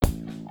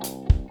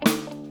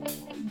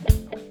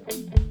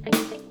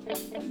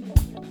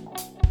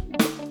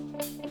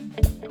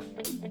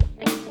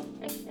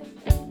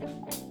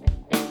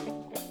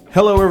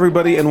Hello,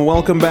 everybody, and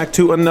welcome back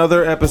to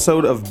another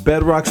episode of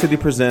Bedrock City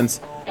Presents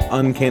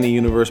Uncanny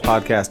Universe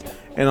Podcast.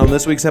 And on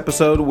this week's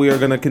episode, we are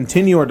going to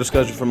continue our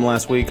discussion from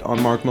last week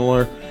on Mark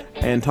Millar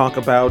and talk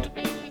about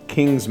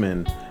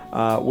Kingsman.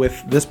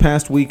 With this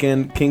past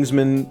weekend,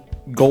 Kingsman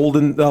The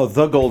Golden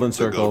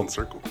Circle.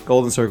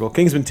 Golden Circle.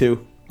 Kingsman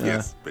 2.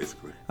 Yes,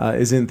 basically.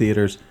 Is in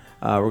theaters.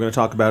 We're going to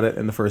talk about it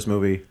in the first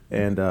movie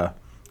and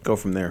go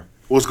from there.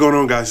 What's going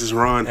on, guys? It's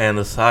Ron. And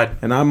the side.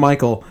 And I'm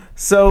Michael.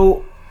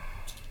 So,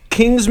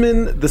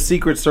 Kingsman, the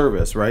Secret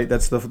Service, right?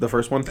 That's the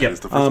first one? Yeah,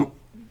 it's the first one.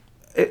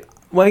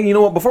 Well, you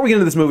know what? Before we get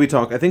into this movie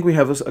talk, I think we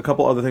have a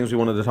couple other things we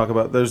wanted to talk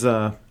about. There's do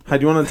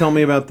you want to tell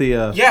me about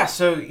the... Yeah,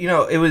 so,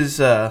 it was...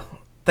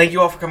 thank you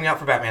all for coming out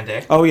for Batman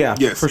Day. Oh, yeah,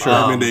 Yes, for sure.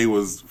 Batman Day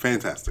was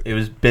fantastic. It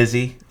was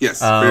busy.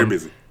 Yes, very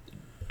busy.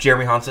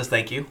 Jeremy Hahn says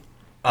thank you.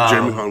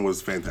 Jeremy Hahn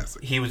was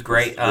fantastic. He was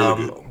great.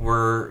 Really good.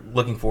 We're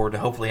looking forward to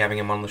hopefully having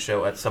him on the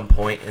show at some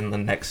point in the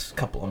next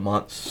couple of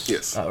months.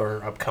 Yes.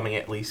 Or upcoming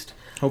at least.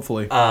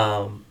 Hopefully.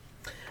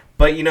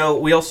 But,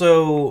 we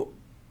also...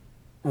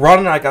 Ron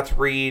and I got to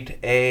read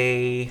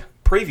a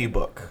preview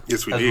book.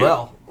 Yes, we as did.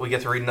 well. We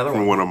get to read another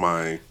From one. one of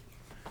my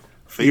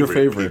Your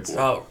favorites.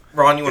 people.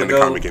 Ron, you want In to the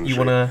go? comic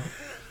industry. You want to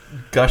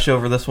gush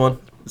over this one?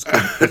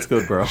 It's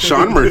good, bro.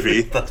 Sean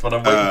Murphy. That's what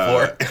I'm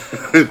waiting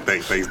for.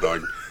 Thanks,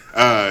 dog.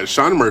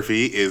 Sean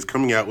Murphy is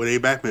coming out with a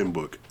Batman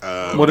book.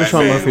 What has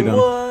Sean Murphy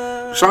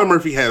done? Sean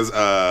Murphy has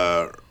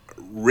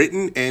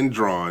written and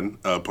drawn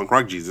Punk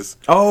Rock Jesus.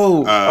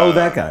 Oh,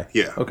 that guy.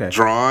 Yeah. Okay.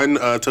 Drawn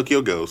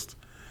Tokyo Ghost.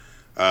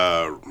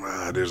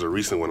 There's a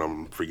recent one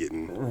I'm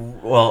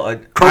forgetting. Well,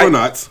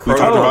 Chrononauts, we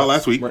talked about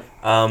last week.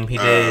 Right. He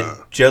did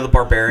Joe the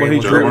Barbarian. Well, he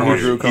was drew- one.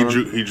 he drew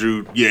Conan. He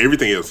drew. Yeah,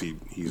 everything else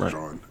he's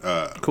drawn.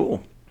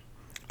 Cool.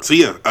 So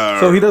yeah.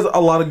 So he does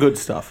a lot of good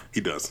stuff.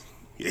 He does.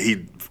 Yeah,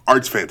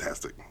 art's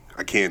fantastic.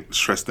 I can't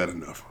stress that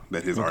enough.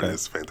 That his art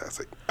is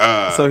fantastic.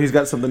 So he's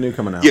got something new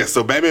coming out. Yeah.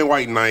 So Batman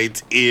White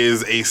Knight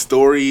is a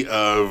story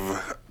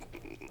of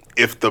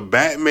if the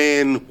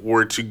Batman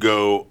were to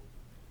go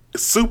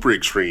super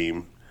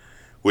extreme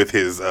with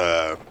his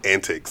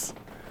antics.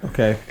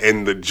 Okay.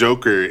 And the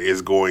Joker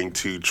is going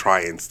to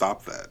try and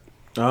stop that.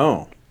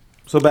 Oh.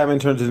 So Batman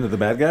turns into the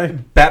bad guy?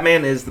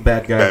 Batman is the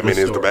bad guy. Batman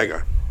is the bad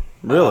guy.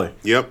 Really?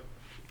 Yep.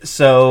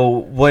 So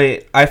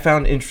what I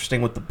found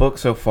interesting with the book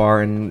so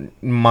far, and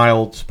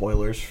mild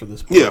spoilers for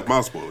this book. Yeah,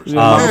 mild spoilers.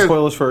 Yeah,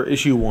 spoilers for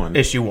issue 1.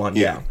 Issue 1,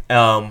 Yeah.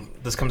 yeah.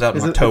 This comes out in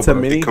Is it- October. it's a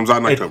mini? It comes out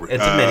in October.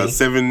 It's a mini.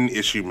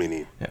 7-issue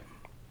mini.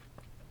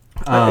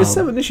 Is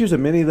 7 issues a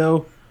mini,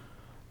 though?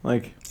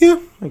 Like... Yeah.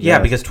 Yeah,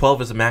 because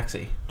 12 is a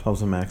maxi.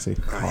 12's a maxi.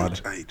 God.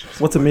 I hate you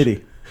so What's a much.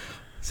 midi?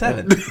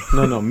 7.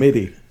 No,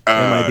 midi.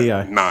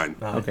 M-I-D-I. 9.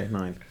 Okay,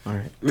 9. All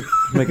right. Just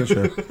making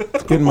sure.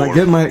 Getting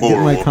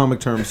my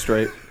comic terms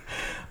straight.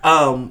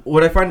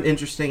 What I find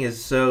interesting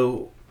is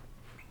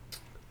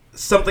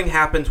something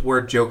happens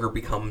where Joker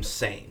becomes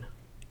sane.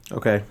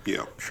 Okay.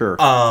 Yeah. Sure.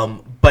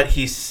 But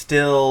he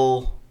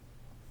still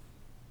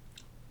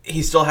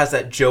has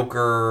that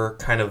Joker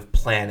kind of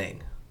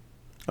planning.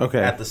 Okay.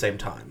 At the same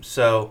time.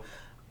 So,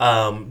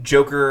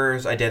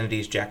 Joker's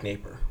identity is Jack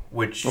Napier,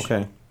 which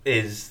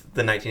is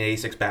the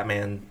 1986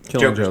 Batman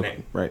Killing Joker's Joke.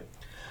 name. Right.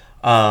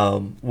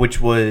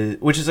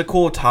 Which is a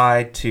cool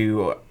tie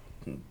to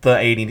the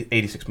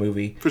 86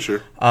 movie. For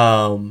sure.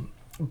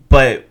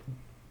 But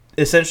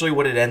essentially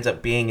what it ends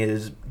up being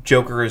is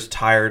Joker is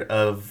tired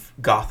of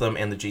Gotham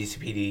and the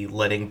GCPD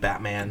letting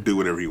Batman Do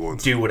whatever he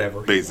wants.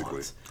 Basically. He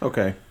wants.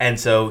 Okay. And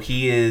so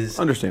he is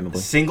Understandably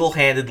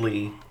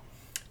single-handedly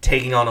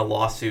taking on a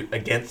lawsuit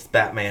against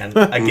Batman,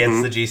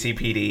 against the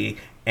GCPD,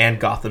 and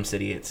Gotham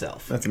City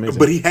itself. That's amazing.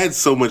 But he had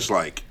so much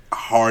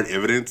hard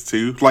evidence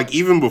too.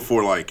 Even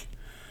before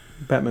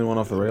Batman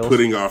went off the rails.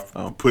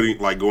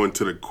 Going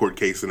to the court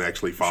case and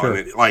actually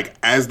filing it.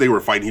 As they were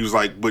fighting, he was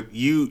like, "But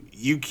you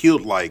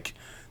killed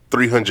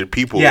 300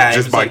 people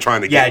just by trying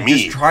to get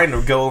me. Just trying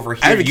to go over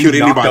here. I haven't killed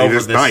anybody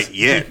this night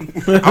yet."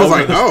 I was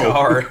like, "Oh."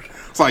 Guard.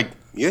 It's like,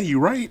 yeah, you're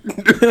right.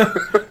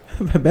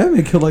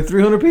 Batman killed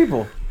 300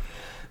 people.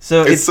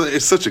 So it's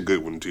such a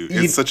good one too.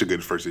 It's such a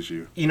good first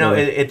issue.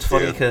 It's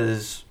funny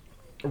because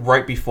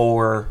right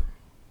before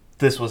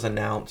this was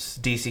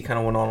announced, DC kind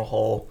of went on a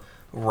whole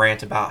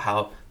rant about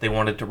how they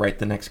wanted to write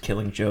the next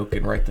Killing Joke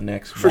and write the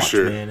next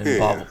Watchmen and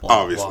blah blah blah.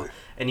 Obviously. Blah.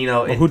 And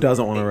who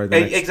doesn't want to write the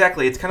next?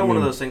 Exactly. It's kind of one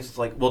of those things. It's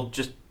like, well,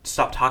 just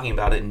stop talking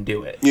about it and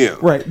do it. Yeah.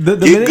 Right. The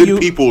Get minute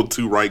good people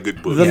to write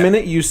good books. The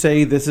minute you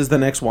say this is the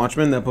next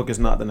Watchmen, that book is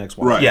not the next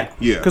Watchmen. Right. Yeah.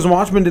 Yeah. Because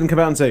Watchmen didn't come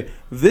out and say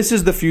this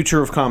is the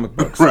future of comic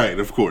books. Right.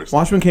 Of course.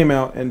 Watchmen came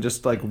out and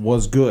just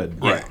was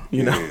good. Right.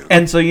 You know. Yeah.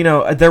 And so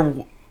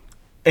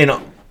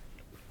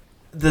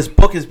this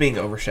book is being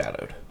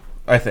overshadowed,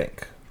 I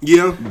think.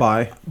 Yeah.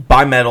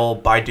 By Metal,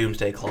 by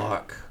Doomsday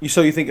Clock.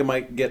 So you think it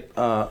might get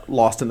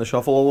lost in the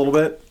shuffle a little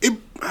bit?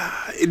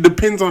 It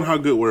depends on how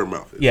good word of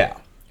mouth is. Yeah.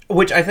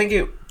 Which I think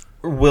it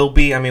will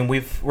be. I mean,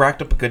 we've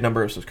racked up a good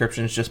number of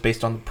subscriptions just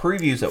based on the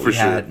previews that we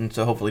had, and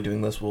so hopefully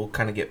doing this will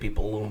kind of get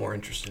people a little more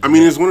interested. I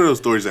mean, it's one of those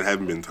stories that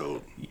haven't been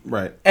told.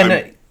 Right.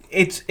 And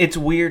It's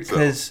weird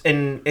because,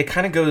 and it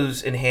kind of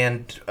goes in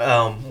hand.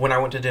 When I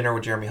went to dinner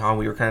with Jeremy Hahn,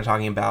 we were kind of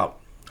talking about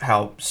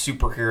how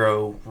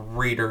superhero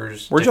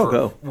readers. Where'd y'all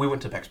go? We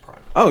went to Peck's Prime.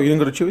 Oh, you didn't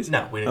go to Chewy's?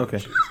 No, we didn't.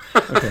 Okay. Go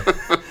to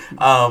Chewy's.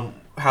 Okay.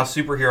 How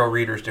superhero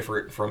readers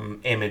differ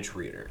from Image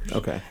readers.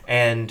 Okay.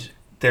 And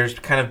there's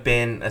kind of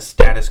been a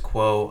status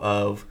quo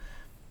of,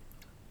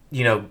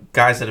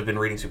 guys that have been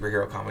reading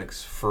superhero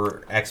comics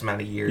for X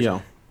amount of years.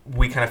 Yeah.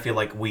 We kind of feel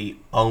like we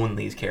own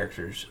these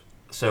characters.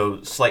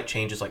 So slight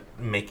changes like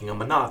making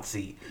them a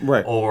Nazi.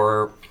 Right.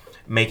 Or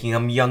making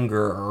them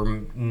younger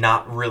or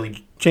not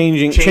really...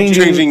 Changing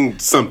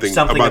something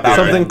about their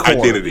something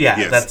identity. Yeah,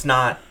 yes. that's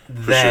not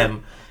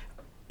them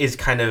is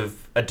kind of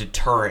a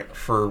deterrent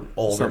for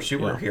older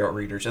superhero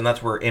readers. And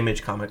that's where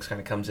Image Comics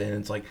kind of comes in.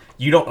 It's like,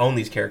 you don't own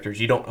these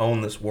characters. You don't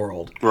own this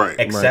world. Right.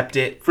 Accept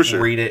it, for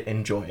sure. Read it,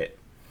 enjoy it.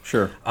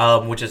 Sure.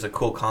 Which is a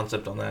cool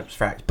concept on that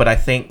fact. But I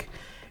think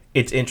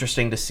it's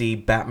interesting to see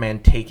Batman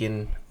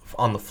taken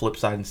on the flip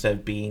side instead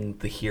of being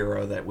the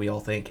hero that we all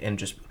think and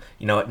just,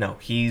 no,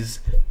 he's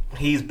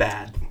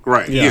bad.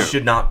 Right. He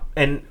should not.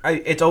 And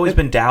it's always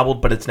been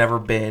dabbled, but it's never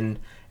been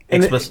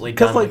explicitly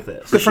done like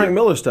this. The Frank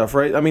Miller stuff,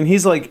 right? I mean,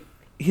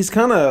 he's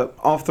kind of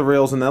off the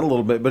rails in that a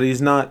little bit, but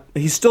he's not.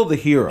 He's still the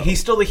hero.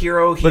 He's still the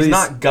hero. He's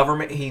not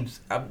government.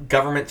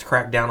 Government's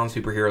cracked down on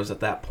superheroes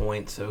at that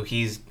point, so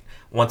he's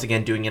once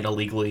again doing it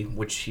illegally,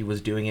 which he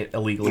was doing it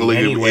illegally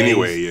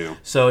anyway. Yeah.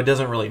 So it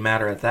doesn't really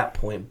matter at that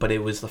point. But it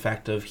was the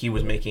fact of he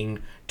was making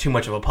too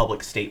much of a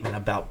public statement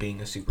about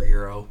being a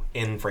superhero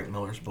in Frank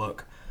Miller's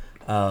book,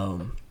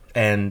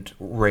 and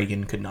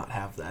Reagan could not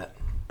have that.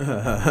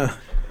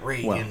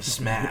 Reagan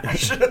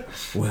smash.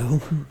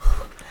 Well.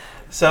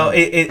 So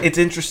it's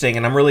interesting,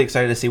 and I'm really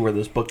excited to see where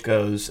this book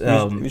goes.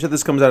 You said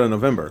this comes out in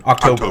November.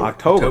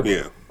 October.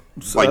 Yeah.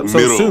 So middle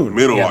soon.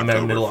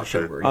 October. Middle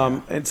October.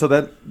 Yeah. And so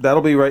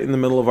that'll be right in the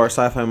middle of our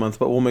sci-fi month,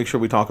 but we'll make sure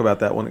we talk about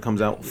that when it comes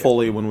out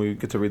fully when we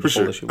get to read the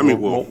full issue. I mean,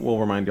 we'll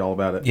remind you all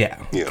about it.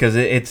 Yeah, because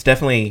it's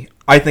definitely.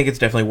 I think it's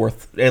definitely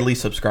worth at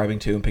least subscribing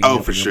to and picking up.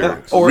 Oh, for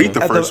sure. Or read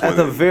the first one. At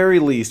the very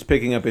least,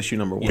 picking up issue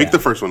number 1. Pick the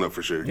first one up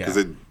for sure because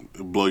it'll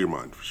blow your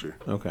mind for sure.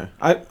 Okay,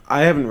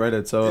 I haven't read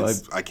it, so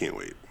I can't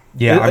wait.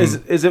 Yeah,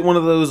 is it one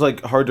of those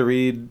like hard to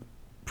read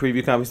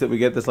preview copies that we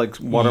get that's like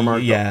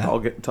watermarked? Yeah, I'll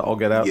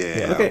get out.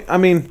 Yeah. Okay, I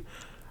mean,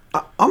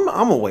 I'm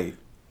gonna wait.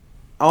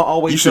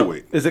 I'll wait. You should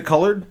wait. Is it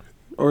colored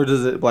or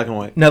is it black and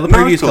white? No, the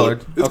preview's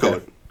colored. It's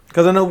colored.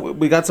 Because I know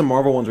we got some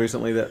Marvel ones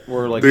recently that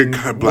were like They're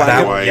kind of black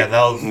and white. Yeah,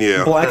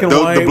 black and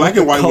white. The black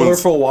and white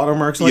colorful ones,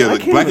 watermarks.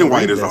 Like, the black and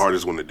white is the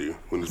hardest one to do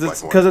when it's black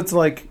and white. Because it's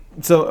like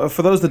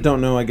for those that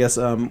don't know, I guess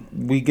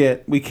we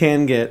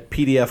can get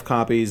PDF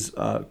copies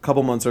a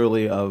couple months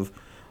early of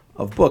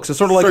books. It's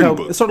sort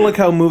of like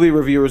how movie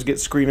reviewers get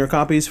screener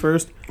copies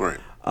first. Right.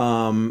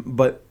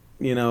 But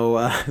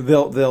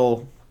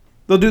they'll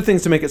do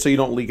things to make it so you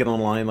don't leak it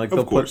online. Like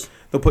they'll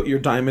put your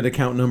Diamond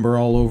account number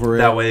all over it.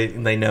 That way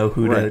they know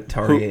who to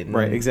target.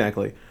 Right,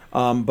 exactly.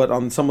 But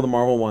on some of the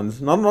Marvel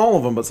ones, not on all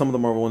of them, but some of the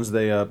Marvel ones,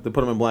 they put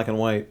them in black and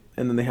white,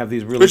 and then they have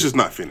these really... Which is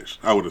not finished,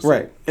 I would assume.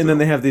 Right, and then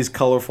they have these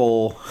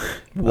colorful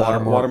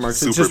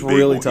watermarks. It's just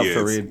really tough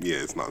to read. Yeah,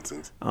 it's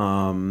nonsense.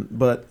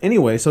 But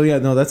anyway, so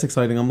that's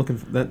exciting. I'm looking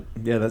for that.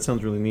 Yeah, that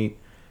sounds really neat.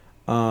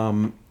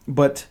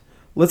 But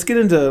let's get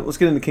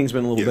into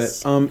Kingsman a little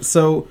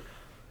bit.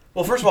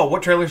 Well, first of all,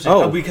 what trailers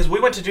did... because we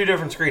went to 2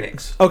 different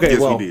screenings. Okay,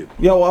 yes, we did.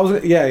 Yeah,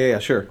 well, yeah,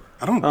 sure.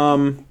 I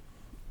don't...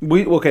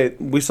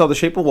 We saw The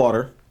Shape of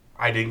Water.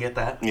 I didn't get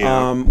that.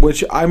 Yeah.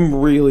 Which I'm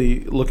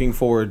really looking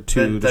forward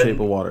to the Shape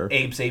of Water.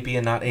 Abe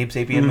Sapien, not Abe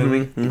Sapien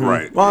movie. Mm-hmm.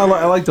 Right. Well,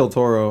 I like Del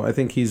Toro. I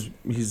think he's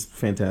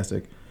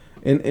fantastic.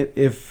 And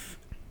if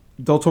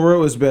Del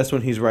Toro is best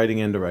when he's writing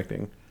and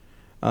directing.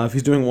 If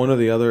he's doing one or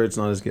the other, it's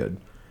not as good.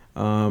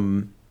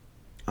 I'm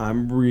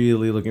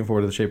really looking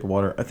forward to The Shape of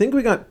Water. I think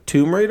we got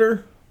Tomb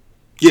Raider.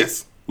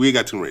 Yes, we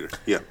got Tomb Raider.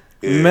 Yeah.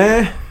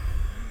 Meh.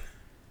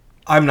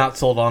 I'm not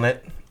sold on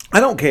it. I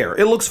don't care.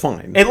 It looks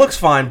fine. It looks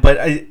fine, but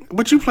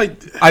But you played...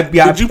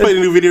 Did you play the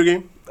new video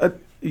game?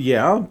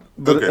 Yeah,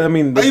 but okay. I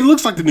mean... It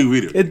looks like the new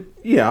video.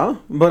 Yeah,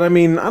 but I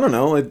mean, I don't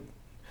know.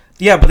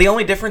 Yeah, but the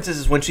only difference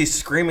is when she's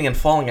screaming and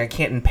falling, I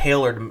can't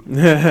impale her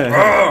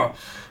to...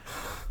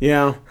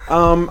 Yeah. I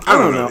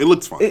don't know. It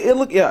looks fine.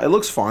 It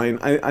looks fine.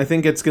 I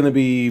think it's going to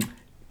be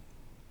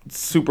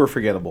super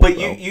forgettable. But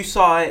you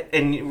saw it,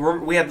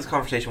 and we had this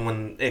conversation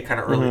when it kind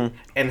of early,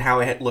 and how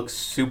it looked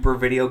super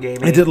video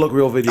gaming. It did look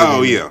real video gaming.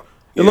 Oh, yeah.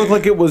 It looked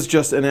like it was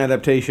just an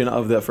adaptation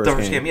of that first game.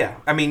 The first game, yeah.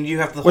 I mean, you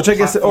have the whole Which I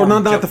guess... Or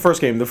not jump. the first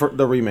game,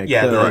 the remake.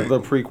 Yeah, the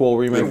prequel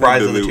remake. The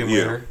Rise of the Tomb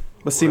Raider.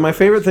 But see, my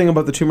favorite thing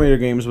about the Tomb Raider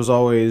games was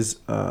always...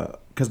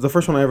 Because the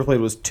first one I ever played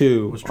was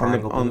 2. Was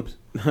Triangle Boobs?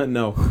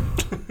 No.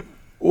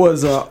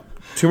 Was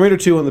Tomb Raider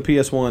 2 on the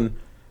PS1.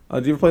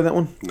 Did you ever play that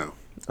one? No.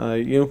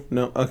 You?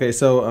 No? Okay,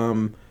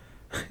 so...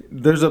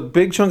 there's a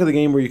big chunk of the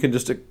game where you can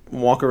just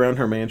walk around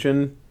her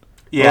mansion...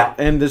 Yeah,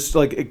 and just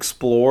like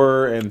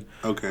explore and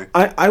okay.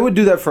 I would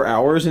do that for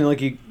hours and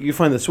like you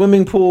find the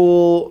swimming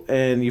pool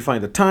and you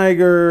find a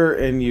tiger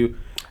and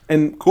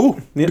And Cool.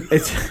 yeah,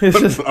 it's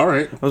just All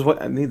right.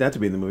 I need that to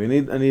be in the movie.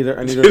 I need her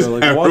to Just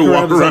like have walk her around,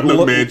 walk just, like, around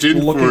the mansion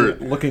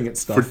looking at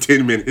stuff for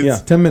 10 minutes. Yeah,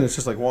 10 minutes,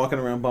 just like walking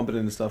around, bumping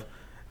into stuff,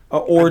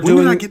 or When doing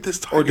did I get this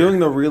or tiger? doing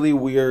the really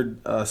weird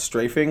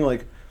strafing,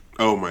 like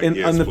Oh my,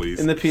 yes, please.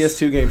 in the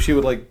PS2 game, she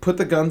would like put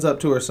the guns up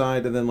to her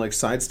side and then like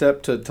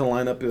sidestep to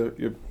line up your.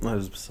 That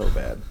was so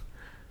bad.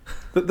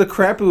 The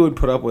crap we would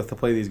put up with to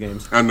play these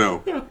games. I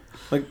know.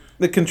 Like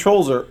the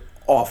controls are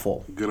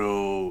awful. Good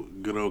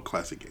old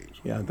classic games.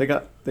 Yeah, they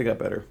got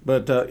better.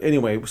 But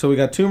anyway, so we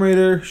got Tomb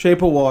Raider,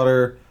 Shape of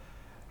Water.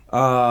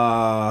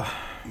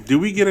 Did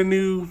we get a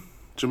new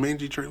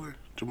Jumanji trailer?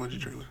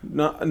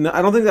 No,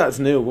 I don't think that's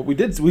new. But we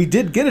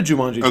did get a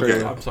Jumanji Okay.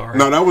 trailer. I'm sorry.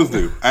 No, that one's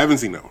new. I haven't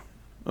seen that one.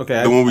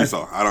 Okay, The one we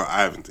saw.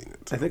 I haven't seen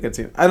it. I think I'd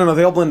seen it. I don't know.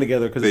 They all blend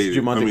together because it's They-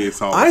 Jumanji. I mean,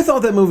 it's all- I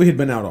thought that movie had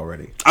been out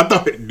already. I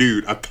thought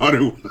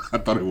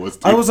it was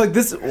too. I was like,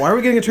 "This. Why are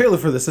we getting a trailer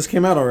for this? This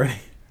came out already.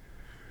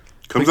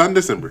 Comes out in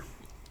December.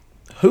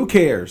 Who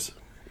cares?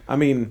 I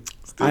mean,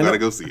 Still I gotta know-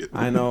 go see it.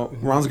 I know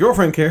Ron's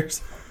girlfriend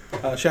cares.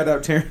 Shout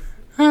out Taryn.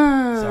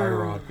 Sorry,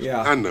 Ron.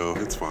 Yeah, I know,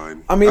 it's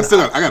fine. I mean,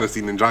 I gotta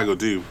see Ninjago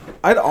too.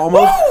 I'd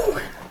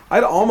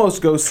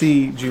almost go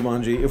see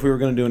Jumanji if we were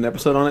going to do an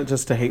episode on it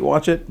just to hate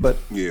watch it. But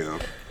Yeah.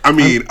 I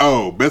mean,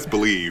 best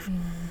believe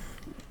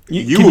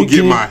you can will get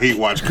can my hate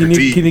watch Can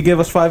critique. you give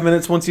us 5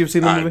 minutes once you've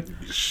seen the I movie?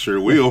 sure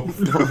will.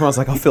 Ron's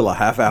like, I'll fill a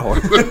half hour.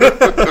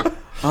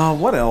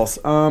 What else?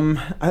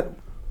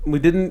 We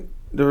didn't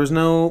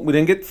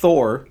get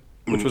Thor,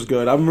 which was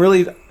good. I'm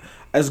really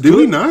as Did good.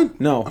 we not?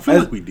 No, I feel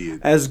like we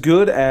did. As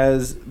good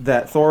as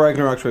that Thor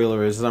Ragnarok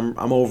trailer is, I'm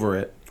over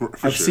it. For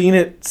I've sure. seen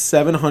it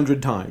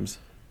 700 times.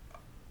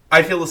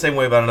 I feel the same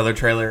way about another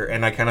trailer,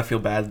 and I kind of feel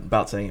bad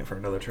about saying it for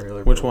another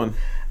trailer. Which one?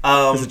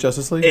 Um, Is it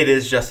Justice League? It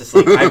is Justice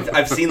League.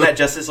 I've seen that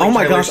Justice League Oh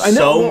my trailer gosh, I know.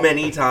 so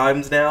many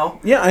times now.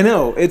 Yeah, I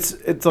know. It's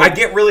I like,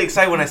 get really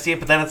excited when I see it,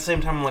 but then at the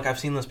same time, I'm like, I've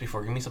seen this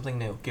before. Give me something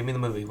new. Give me the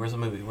movie. Where's the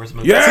movie? Where's the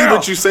movie? Yeah! See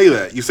that you say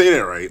that. You say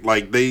that right.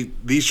 Like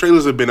these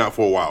trailers have been out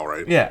for a while,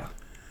 right? Yeah.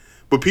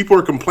 But people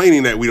are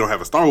complaining that we don't have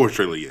a Star Wars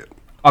trailer yet.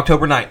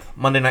 October 9th,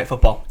 Monday Night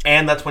Football.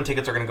 And that's when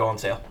tickets are going to go on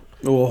sale.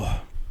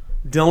 oh,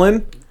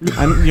 Dylan,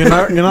 you're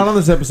not on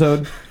this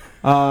episode.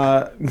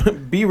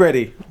 Be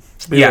ready.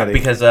 Be ready.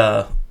 Because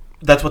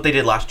that's what they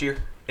did last year,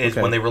 is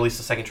Okay. when they released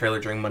the second trailer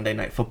during Monday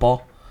Night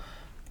Football.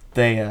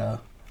 They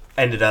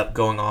ended up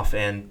going off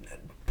and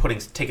putting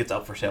tickets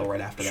up for sale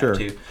right after Sure.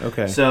 that, too.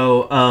 Okay.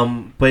 So,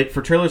 but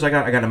for trailers, I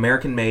got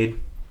American Made.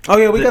 Oh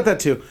yeah, we got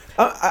that too.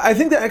 I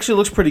think that actually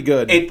looks pretty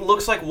good. It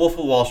looks like Wolf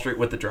of Wall Street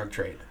with the drug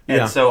trade. And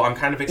Yeah. so I'm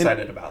kind of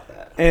excited about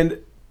that. And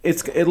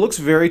it looks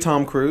very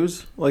Tom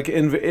Cruise. Like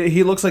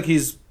he looks like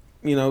he's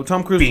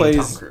Tom Cruise Being plays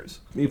Tom Cruise.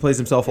 he plays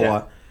himself a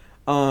Yeah.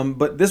 lot.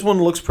 But this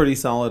one looks pretty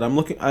solid. I'm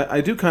looking.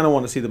 I do kind of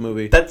want to see the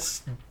movie.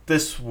 That's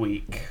this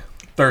week,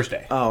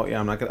 Thursday. Oh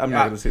yeah, I'm not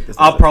gonna see it this.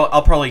 I'll Thursday.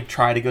 I'll probably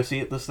try to go see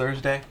it this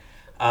Thursday,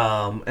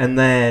 and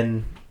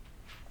then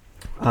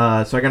so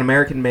I got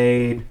American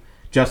Made,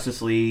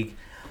 Justice League.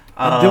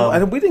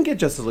 We didn't get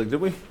Justice League,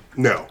 did we?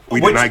 No, we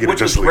did not get a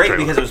which was Justice League great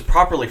trailer. because it was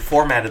properly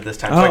formatted this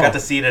time, so I Oh. got to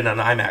see it in an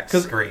IMAX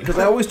screen. Because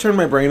I always turn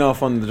my brain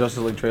off on the Justice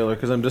League trailer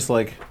because I'm just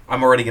like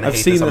I'm already gonna I've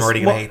hate seen this. this. I'm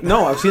already gonna hate this.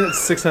 No, I've seen it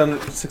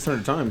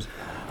 600 times.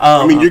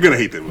 I mean, you're gonna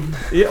hate them.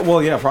 Yeah,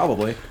 well, yeah,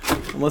 probably,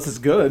 unless it's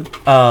good.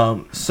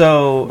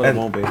 So But it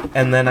won't be.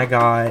 And then I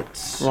got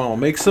Ron,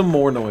 make some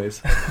more noise.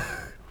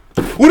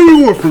 What do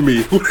you want from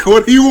me?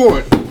 What do you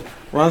want?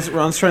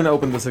 Ron's trying to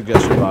open the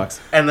suggestion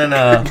box. and then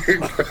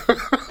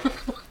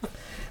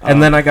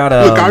and then I got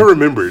Look, I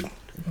remembered.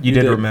 you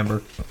did did.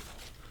 remember.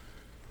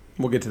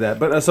 We'll get to that.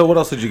 But so what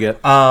else did you get?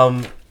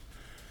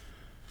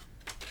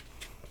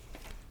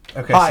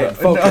 Okay, Hi, so,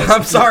 focus.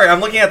 I'm sorry. I'm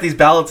looking at these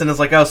ballots and it's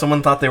like, oh,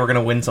 someone thought they were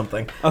gonna win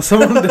something.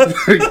 Someone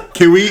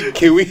Can we?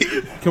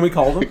 can we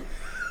call them?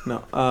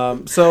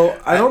 No. So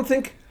I don't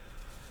think.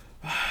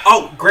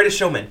 Oh, Greatest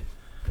Showman.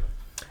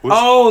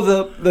 Oh,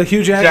 the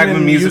Hugh Jackman,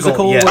 Jackman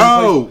musical. musical, where yeah.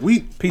 he Oh, plays we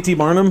P.T.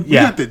 Barnum.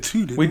 Yeah. got that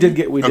too. Didn't We did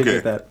get Okay.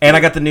 that. And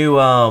I got the new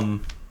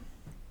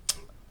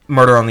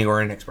Murder on the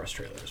Orient Express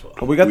trailer as well.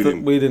 But we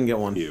We didn't get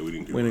one. Yeah, we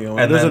didn't get We didn't one. get one.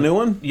 And There's a then- new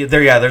one.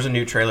 Yeah, there's a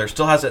new trailer.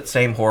 Still has that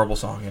same horrible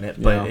song in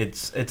it, but Yeah.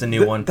 it's a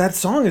new one. That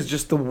song is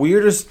just the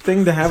weirdest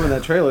thing to have in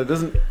that trailer. It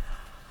doesn't.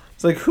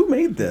 It's like, who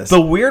made this?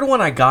 The weird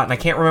one I got, and I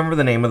can't remember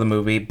the name of the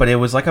movie, but it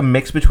was like a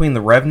mix between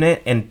The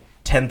Revenant and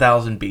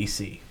 10,000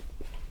 BC.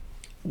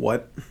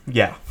 What?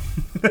 Yeah.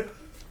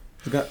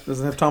 Does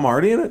it have Tom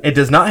Hardy in it? It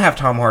does not have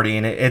Tom Hardy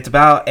in it. It's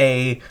about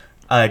a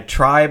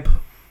tribe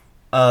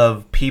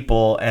of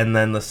people, and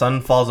then the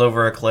sun falls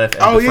over a cliff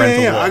and Oh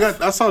befriends yeah. a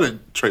wolf. I saw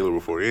that trailer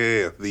before.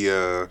 Yeah.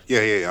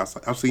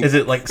 I've seen. Is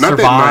it like Not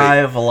that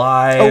night. Survive,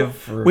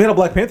 Alive? or- We had a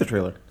Black Panther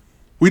trailer.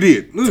 We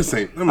did. It was the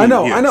same. I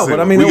know, same. but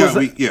I mean, We it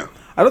was. yeah.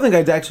 I don't think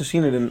I'd actually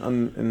seen it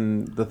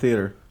in the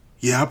theater.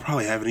 Yeah, I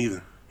probably haven't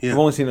either. Yeah. I've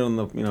only seen it on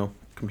the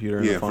computer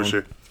and the Yeah, phone. for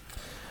sure.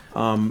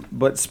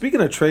 But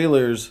speaking of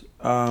trailers,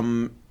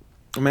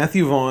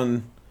 Matthew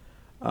Vaughn.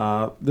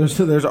 There's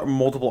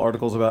multiple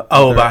articles about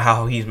about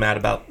how he's mad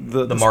about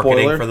the marketing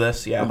spoiler, for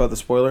this. Yeah. about the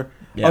spoiler.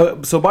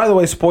 Yeah. So by the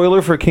way,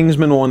 spoiler for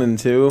Kingsman 1 and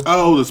 2.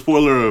 Oh, the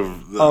spoiler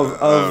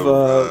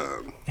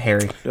of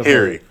Harry.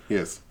 Harry.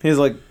 Yes, He's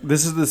like,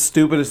 this is the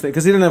stupidest thing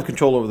because he didn't have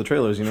control over the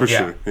trailers, you know. for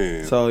sure.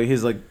 Yeah. So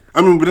he's like,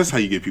 I mean, but that's how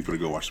you get people to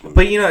go watch the movie.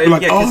 But, you know, They're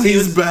like, yeah, 'cause oh, he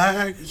he's was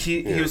back.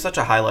 He was such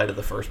a highlight of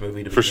the first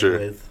movie to For begin sure.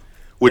 with.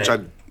 Which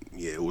that-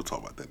 we'll talk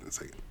about that in a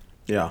second.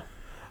 yeah.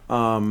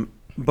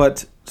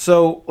 But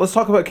so let's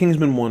talk about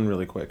Kingsman 1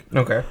 really quick.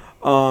 Okay.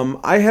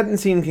 I hadn't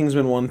seen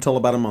Kingsman 1 until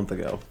about a month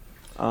ago.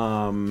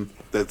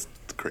 That's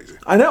crazy.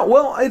 I know.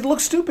 Well, it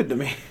looks stupid to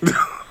me.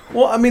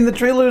 Well, I mean, the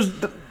trailers,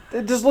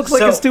 it just looks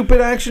like a stupid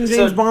action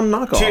James Bond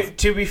knockoff.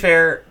 To be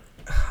fair,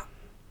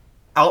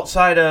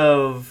 outside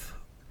of...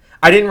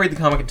 I didn't read the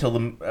comic until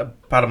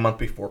about a month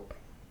before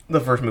the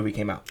first movie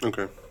came out.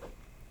 Okay.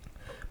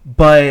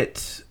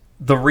 But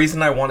the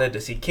reason I wanted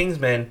to see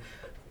Kingsman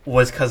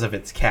was because of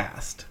its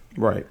cast.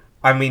 Right.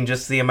 I mean,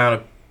 just the amount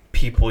of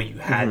people you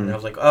had. And I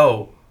was like,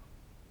 oh,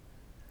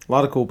 A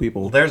lot of cool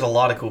people. there's a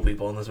lot of cool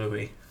people in this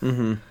movie.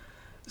 Mm-hmm.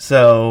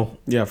 So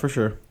Yeah, for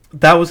sure.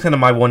 that was kind of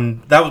my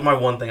one. That was my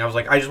one thing. I was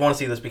like, I just want to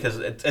see this because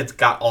it's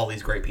got all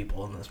these great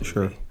people in this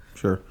movie.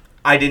 Sure.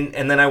 I didn't,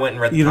 and then I went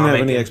and read the You comic. don't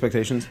have any and-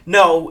 expectations?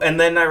 No, and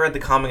then I read the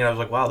comic and I was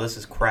like, wow, this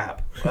is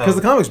crap. Because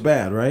the comic's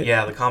bad, right?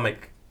 Yeah, the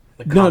comic.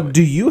 No,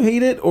 do you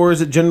hate it, or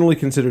is it generally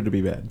considered to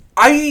be bad?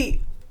 I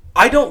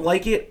don't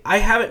like it. I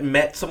haven't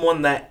met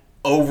someone that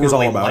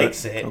overly about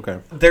likes it? it. Okay.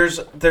 There's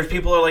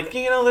people are like,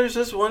 there's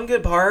this one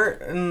good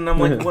part, and I'm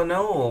like, well,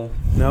 no.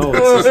 No,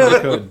 it's just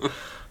not good.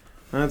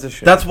 That's a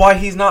shame. That's why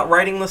he's not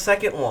writing the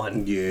second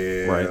one.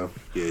 Yeah. Right.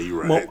 Yeah, you're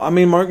right. Well, I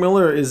mean, Mark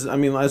Miller is. I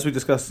mean, as we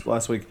discussed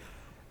last week,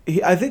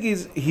 I think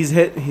he's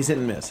hit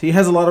and miss. He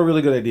has a lot of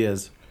really good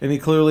ideas, and he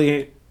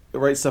clearly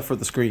writes stuff for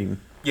the screen.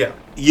 Yeah.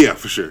 Yeah,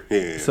 for sure.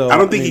 Yeah. So, I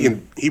don't think I he mean-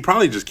 can. He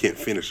probably just can't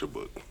finish a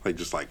book. Like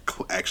just like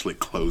actually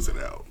close it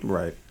out.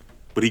 Right.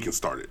 But he can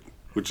start it,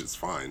 which is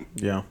fine.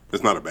 Yeah.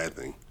 It's not a bad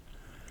thing.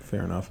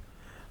 Fair enough.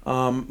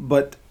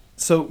 But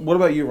so, what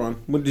about you,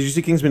 Ron? Did you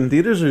see Kingsman in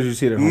theaters, or did you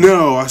see it at home?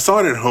 No, I saw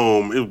it at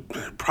home.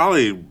 It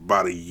probably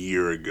about a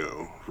year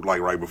ago,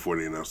 like right before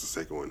they announced the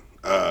second one.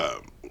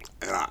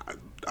 And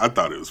I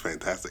thought it was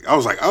fantastic. I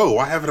was like, oh,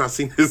 why haven't I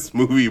seen this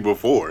movie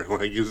before?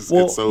 Like it's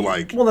so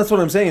like Well, that's what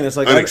I'm saying. It's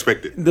like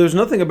unexpected. There's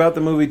nothing about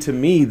the movie to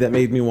me that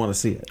made me want to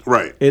see it.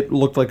 Right. It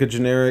looked like a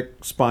generic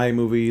spy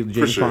movie,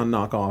 James sure. Bond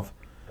knockoff.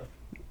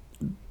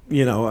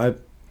 I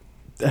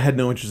had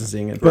no interest in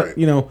seeing it, but Right.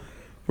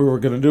 we were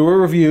going to do a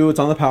review. It's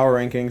on the Power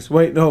Rankings.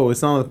 Wait, no,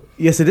 it's not.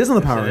 Yes, it is on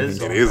the Power it is.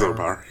 Rankings. It is on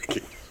Power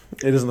Ranking.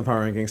 It is on the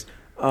Power Rankings.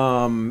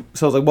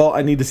 So I was like, well,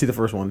 I need to see the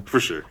first one. For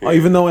sure. Yeah.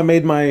 Even though I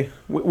made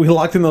we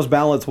locked in those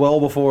ballots well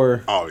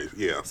before. Always,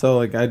 yeah.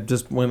 So I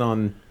just went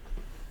on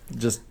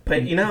just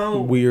But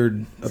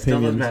weird it still doesn't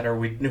opinions. matter.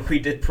 We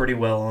did pretty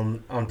well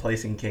on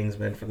placing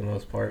Kingsman for the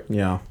most part.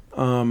 Yeah.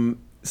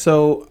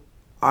 So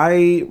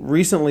I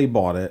recently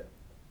bought it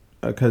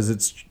because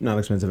it's not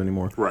expensive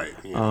anymore. Right.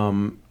 Yeah.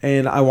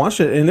 And I watched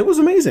it, and it was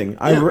amazing.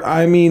 Yeah.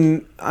 I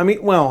mean,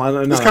 well,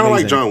 It's kind of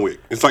like John Wick.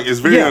 It's like it's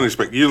very Yeah.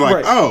 unexpected. You're like,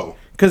 Right. oh,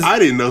 'Cause- I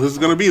didn't know this was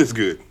gonna be this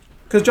good.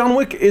 Because John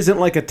Wick isn't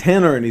like a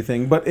 10 or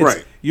anything, but it's,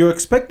 Right. you're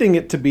expecting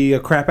it to be a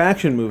crap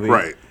action movie.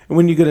 Right. And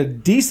when you get a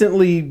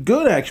decently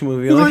good action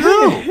movie, you're You're like, like,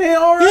 oh, hey,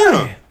 all right.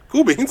 Yeah,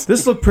 cool beans.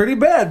 This looked pretty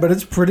bad, but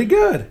it's pretty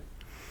good.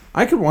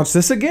 I could watch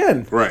this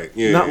again. Right.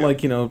 Yeah. Not yeah.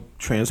 like,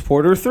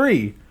 Transporter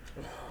 3,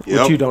 Yep.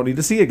 which you don't need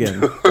to see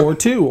again. Or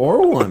 2,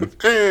 or 1.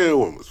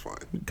 One was fine.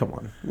 Come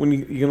on. When you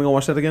going to go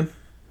watch that again?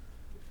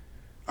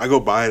 I go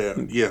buy it.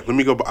 Let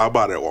me go. I'll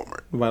buy it at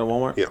Walmart. You buy it at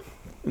Walmart? Yeah,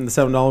 In the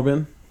 $7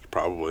 bin?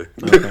 probably.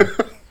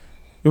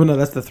 Well, no,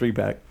 that's the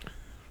 3-pack.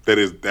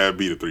 That'd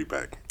be the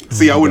 3-pack.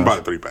 See, I wouldn't gosh.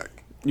 buy the 3-pack.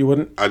 You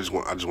wouldn't? I just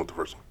want the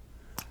first one.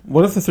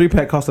 What if the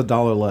 3-pack cost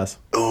 $1 less?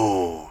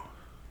 Oh,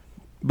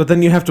 But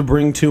then you have to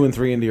bring 2 and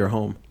 3 into your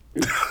home.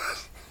 You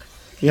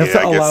have Yeah, to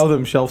I guess- allow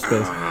them shelf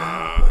space.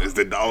 is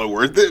the dollar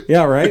worth it?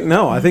 Yeah, right?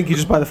 No, I think you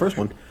just buy the first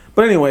one.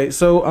 But anyway,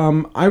 so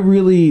I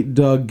really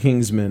dug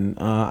Kingsman.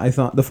 I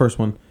thought the first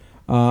one.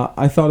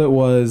 I thought it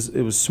was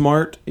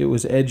smart. It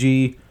was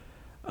edgy.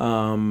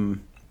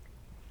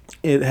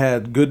 It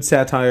had good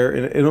satire,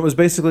 and it was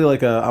basically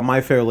like a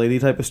My Fair Lady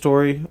type of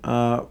story.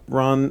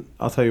 Ron,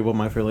 I'll tell you what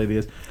My Fair Lady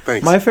is.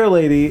 Thanks. My Fair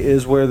Lady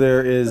is where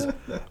there is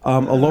a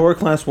lower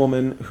class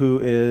woman who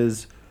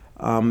is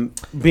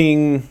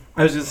being.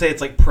 I was gonna say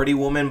it's like Pretty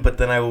Woman, but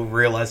then I will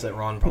realize that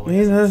Ron probably.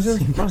 Hey, hasn't that's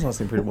just Ron's not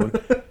saying Pretty Woman.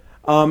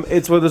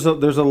 It's where there's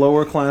a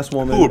lower class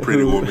woman Ooh, a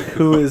pretty woman.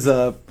 who is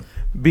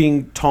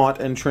being taught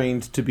and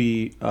trained to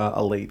be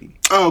a lady,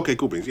 Oh, okay,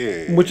 cool beans.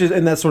 Yeah.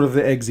 and that's sort of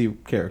the Eggsy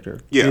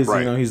character. Yeah, he's,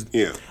 right. He's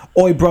Yeah.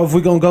 oi, bruv,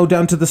 we gonna go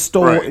down to the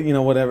store. Right.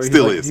 Whatever.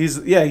 Still he's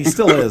is. He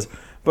still is.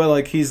 But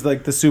like he's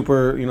like the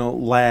super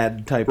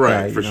lad type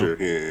guy. Right, for sure.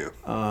 Yeah.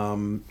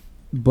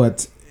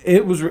 But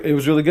it was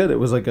really good. It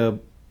was like a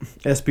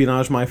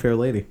espionage My Fair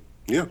Lady,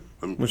 Yeah.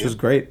 which yeah. was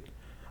great,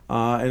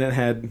 and it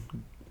had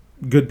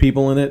good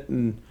people in it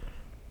and.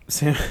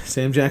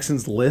 Sam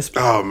Jackson's lisp.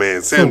 Oh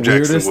man, Sam the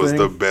Jackson weirdest was thing.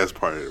 the best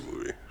part of the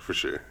movie for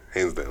sure,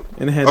 hands down.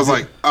 And it had I was the-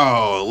 like,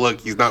 oh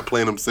look, he's not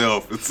playing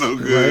himself. It's so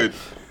good.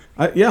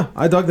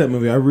 I dug that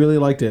movie. I really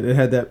liked it. It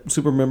had that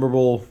super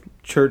memorable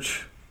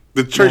church.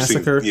 The church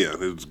massacre. scene, yeah,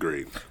 it was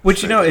great.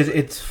 Which,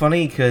 it's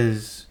funny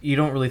because you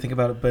don't really think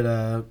about it,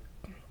 but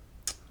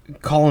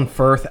Colin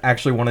Firth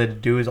actually wanted to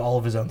do all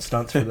of his own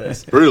stunts for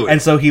this. Really?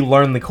 And so he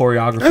learned the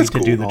choreography to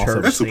do the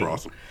church That's scene. super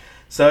awesome.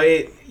 So,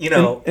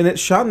 And it's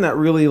shot in that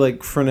really,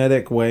 like,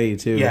 frenetic way,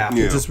 too. Yeah.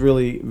 It's just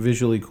really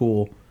visually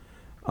cool.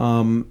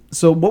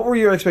 So what were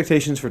your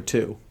expectations for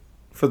 2?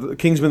 For the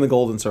Kingsman: The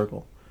Golden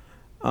Circle?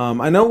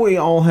 I know we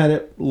all had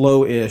it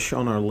low-ish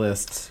on our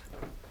lists.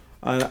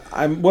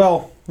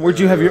 Where'd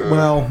you have your...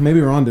 Well, maybe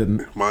Ron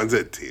didn't. Mine's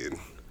at 10.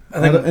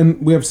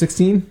 And we have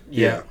 16?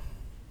 Yeah.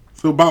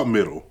 So about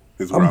middle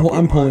is where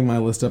I'm pulling my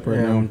list up right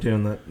now. I'm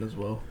doing that as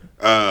well.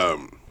 I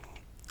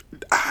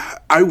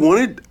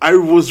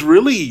was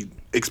really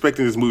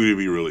expecting this movie to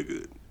be really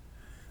good.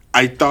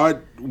 I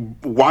thought,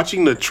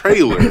 watching the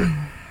trailer,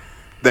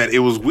 that it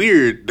was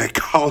weird that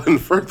Colin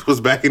Firth was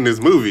back in this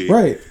movie.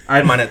 Right. I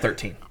had mine at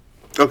 13.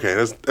 Okay,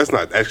 that's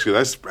actually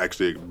a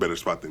better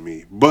spot than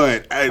me.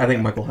 But I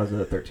think Michael has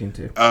it at 13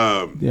 too.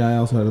 Yeah, I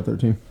also had a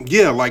 13.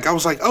 Yeah, like I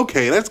was like,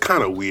 okay, that's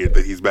kind of weird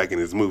that he's back in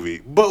this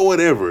movie. But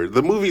whatever.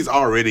 The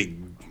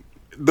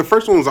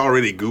first one's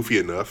already goofy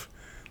enough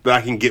that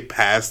I can get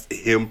past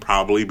him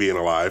probably being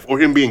alive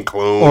or him being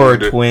cloned Or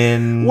a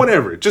twin.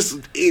 Whatever. Just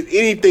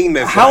anything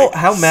that's How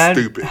mad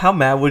stupid. How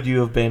mad would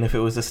you have been if it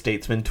was a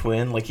Statesman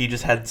twin? Like he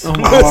just had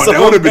that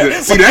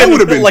would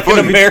have been like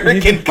funny. an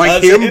American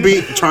like cousin.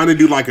 him trying to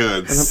do like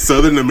a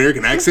Southern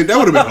American accent. That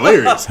would have been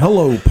hilarious.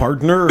 Hello,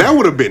 partner. That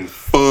would have been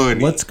funny.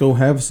 Let's go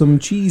have some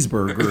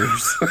cheeseburgers.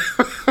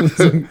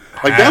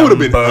 Like that would have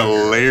been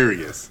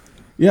hilarious.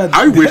 Yeah,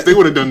 I wish they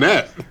would have done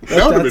that.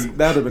 That would have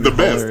been the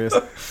hilarious.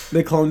 best.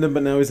 They cloned him,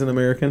 but now he's an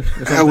American.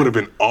 That would have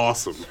been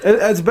awesome.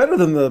 It's better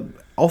than the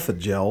Alpha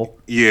Gel.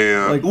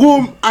 Yeah.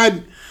 Well,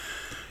 I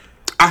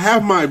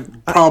have my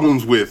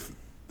problems with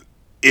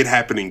it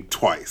happening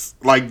twice.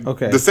 Like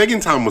the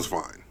second time was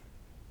fine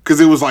because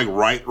it was like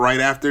right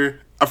after.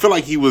 I feel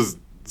like he was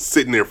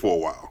sitting there for a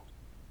while.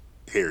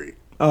 Harry.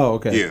 Oh,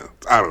 okay. Yeah.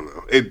 I don't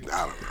know. I don't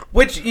know.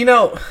 Which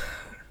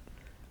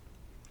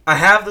I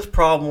have this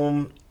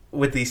problem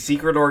with these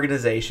secret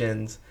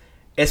organizations,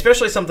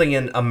 especially something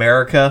in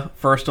America,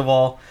 first of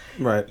all.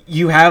 Right.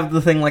 You have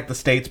the thing like the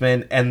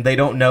Statesman, and they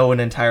don't know an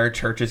entire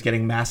church is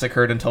getting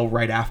massacred until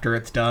right after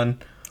it's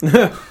done.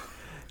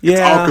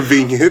 It's all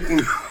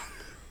convenient.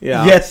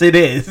 Yeah. Yes, it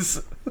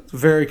is. It's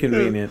very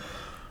convenient.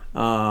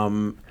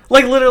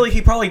 Like, literally,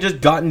 he probably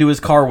just got into his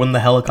car when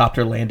the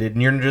helicopter landed,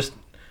 and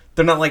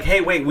they're not like,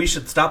 hey, wait, we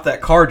should stop that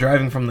car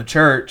driving from the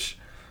church.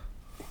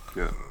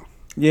 Yeah.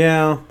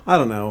 Yeah, I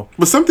don't know.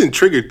 But something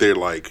triggered their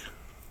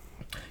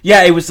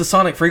Yeah, it was the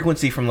sonic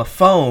frequency from the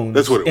phone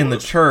in the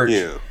church.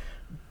 Yeah.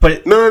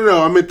 But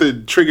No. I meant the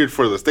triggered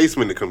for the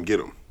Statesman to come get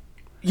him.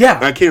 Yeah.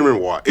 I can't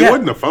remember why. It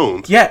wasn't the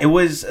phones. Yeah, it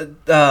was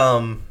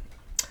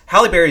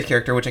Halle Berry's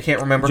character, which I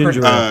can't remember.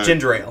 Ginger Ale.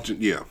 Ginger Ale.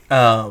 Yeah.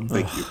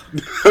 Thank you.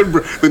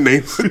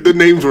 the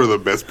names were the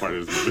best part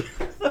of this movie.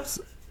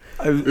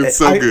 It's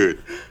so good.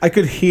 I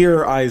could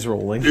hear eyes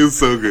rolling. It's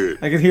so good.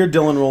 I could hear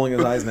Dylan rolling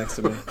his eyes next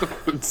to me.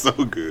 It's so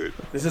good.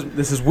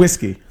 This is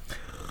whiskey.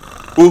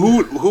 Well,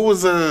 what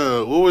was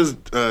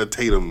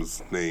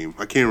Tatum's name?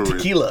 I can't remember.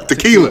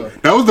 Tequila.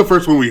 That was the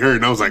first one we heard,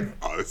 and I was like,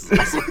 "Oh, this is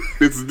awesome.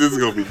 this is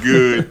gonna be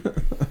good."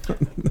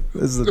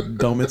 This is the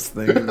dumbest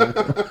thing.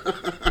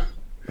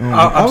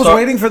 I was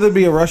waiting for there to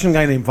be a Russian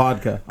guy named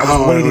Vodka. I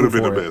was waiting it would have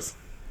for been the it. best.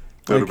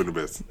 That would have been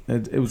the best.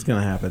 It was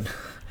gonna happen.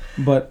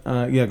 But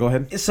yeah, go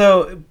ahead.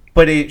 So,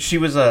 but she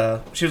was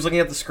looking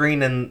at the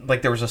screen, and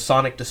like there was a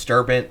sonic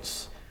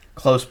disturbance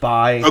close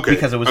by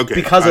because it was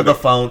because of the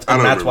phones,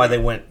 and that's why they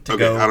went to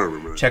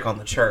go check on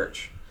the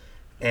church.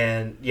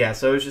 And yeah,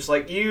 so it was just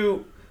like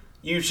you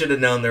should have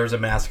known there was a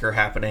massacre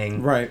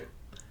happening right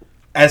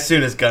as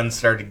soon as guns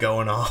started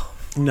going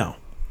off. No.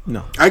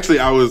 Actually,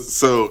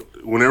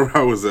 whenever we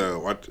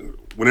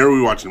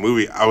were watching the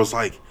movie, I was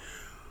like,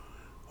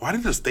 why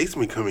did the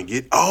Statesman come and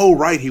get? Oh,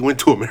 right, he went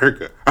to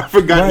America. I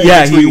forgot.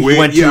 Right. He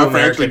went to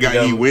America.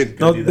 He went.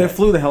 No, they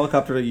flew the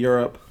helicopter to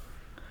Europe,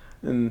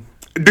 and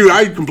dude,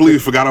 I completely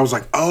forgot. I was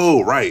like,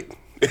 oh, right,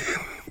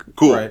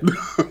 cool. Right.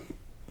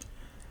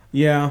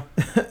 Yeah,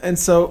 and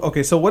so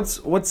what's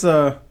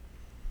going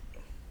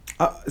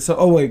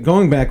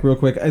back real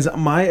quick, as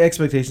my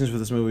expectations for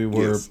this movie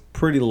were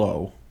pretty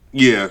low.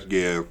 Yeah.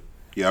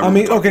 I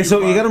mean, okay, so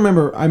you got to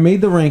remember, I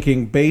made the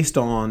ranking based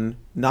on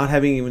not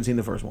having even seen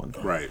the first one.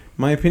 Right.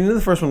 My opinion of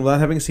the first one, without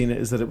having seen it,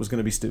 is that it was going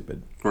to be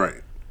stupid.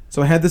 Right.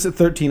 So I had this at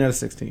 13 out of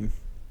 16.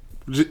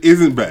 Which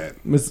isn't bad.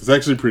 It's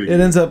actually pretty good.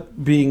 It ends up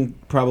being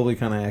probably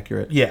kind of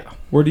accurate. Yeah.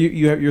 Where do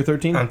you have your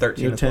 13? I'm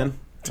 13. You're 10?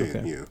 10,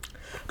 okay. yeah.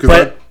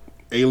 But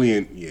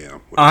Alien, yeah.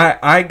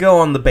 I go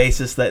on the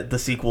basis that the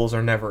sequels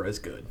are never as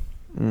good.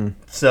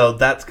 So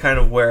that's kind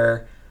of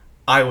where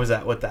I was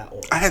at with that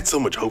one. I had so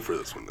much hope for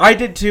this one, though. I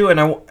did too, and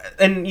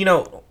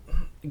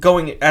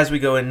going as we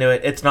go into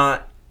it, it's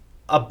not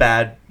a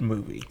bad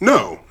movie.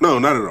 No,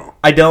 not at all.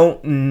 I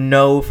don't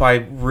know if I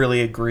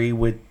really agree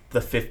with the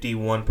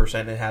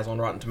 51% it has on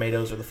Rotten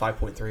Tomatoes or the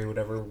 5.3,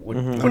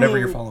 whatever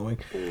you're following.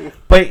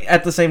 But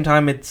at the same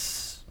time,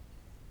 it's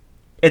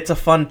a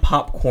fun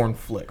popcorn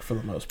flick for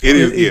the most part. It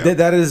is. Yeah.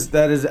 That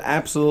is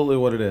absolutely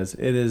what it is.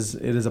 It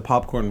is a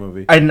popcorn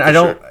movie. I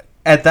don't. Sure.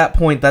 At that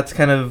point, that's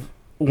kind of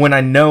when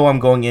I know I'm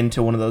going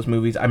into one of those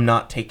movies. I'm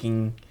not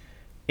taking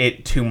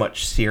it too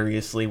much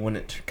seriously when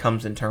it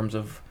comes in terms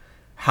of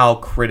how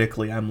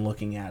critically I'm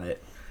looking at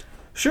it.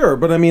 Sure,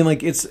 but I mean,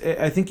 like,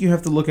 I think you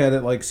have to look at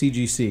it like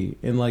CGC,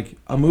 and like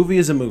a movie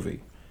is a movie,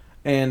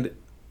 and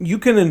you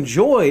can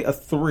enjoy a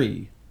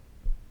 3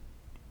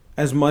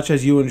 as much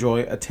as you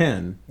enjoy a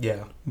 10.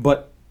 Yeah,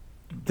 but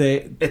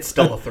it's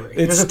still a 3.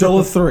 It's still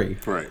a 3,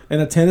 right? And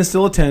a 10 is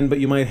still a 10, but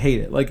you might hate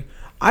it. Like,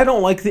 I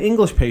don't like The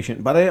English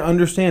Patient, but I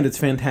understand it's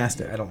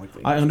fantastic. Yeah, I don't like The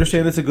English I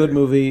understand Patient. It's a good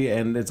movie,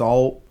 and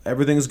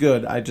everything's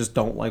good. I just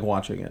don't like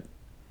watching it.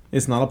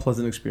 It's not a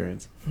pleasant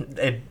experience.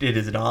 It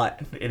is not.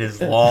 It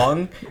is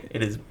long.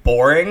 It is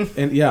boring.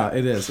 And yeah,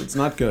 it is. It's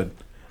not good.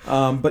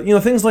 But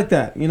things like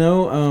that.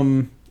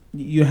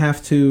 You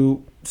have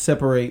to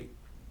separate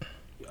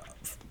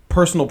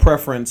personal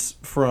preference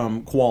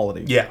from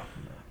quality. Yeah.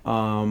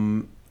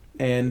 And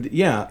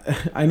yeah,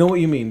 I know what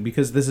you mean,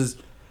 because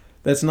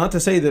that's not to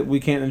say that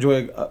we can't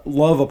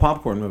love a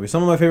popcorn movie.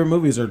 Some of my favorite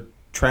movies are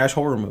trash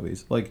horror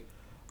movies. Like,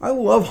 I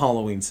love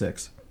Halloween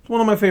 6. It's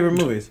one of my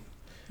favorite movies.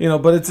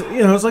 But it's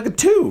it's like a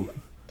 2.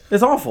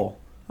 It's awful,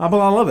 but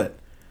I love it.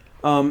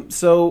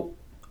 So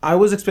I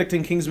was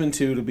expecting Kingsman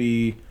 2 to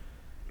be.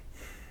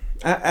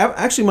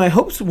 Actually, my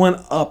hopes went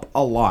up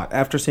a lot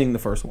after seeing the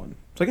first one.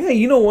 It's like, hey,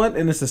 you know what?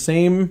 And it's the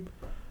same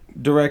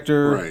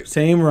director, right.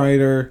 Same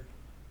writer,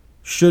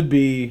 should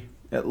be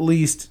at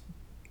least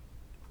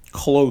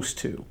close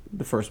to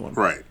the first one,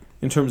 right?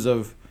 In terms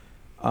of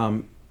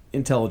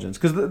intelligence,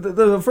 because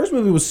the first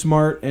movie was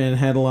smart and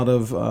had a lot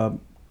of.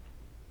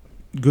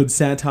 Good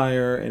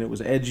satire, and it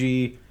was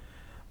edgy,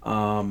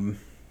 and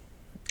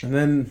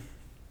then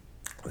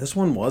this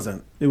one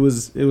wasn't. It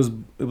was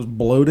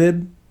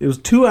bloated. It was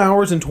 2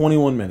 hours and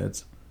 21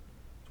 minutes,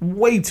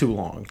 way too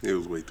long. It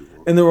was way too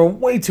long, and there were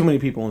way too many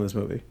people in this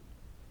movie.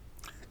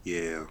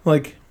 Yeah,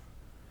 like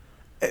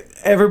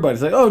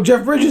everybody's like, "Oh,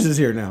 Jeff Bridges is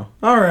here now."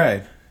 All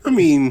right. I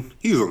mean,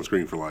 he was on the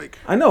screen for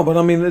I know, but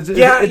I mean,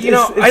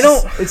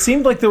 it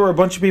seemed like there were a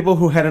bunch of people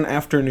who had an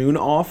afternoon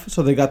off,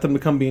 so they got them to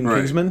come be in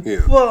Kingsman.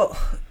 Yeah. Well.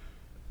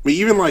 I mean,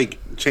 even like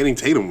Channing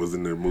Tatum was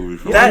in the movie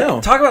for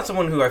talk about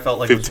someone who I felt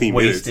like was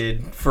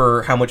wasted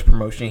for how much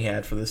promotion he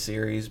had for this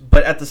series.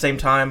 But at the same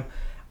time,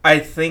 I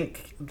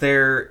think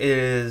there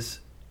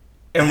is.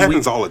 And it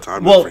happens all the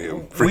time for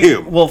him. For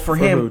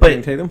him, but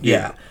Channing Tatum?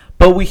 Yeah,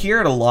 but we hear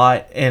it a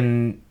lot,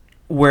 and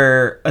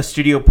where a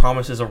studio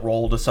promises a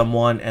role to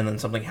someone, and then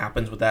something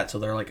happens with that, so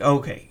they're like,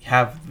 "Okay,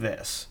 have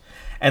this."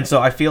 And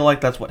so I feel like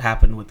that's what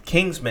happened with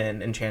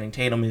Kingsman and Channing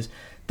Tatum is.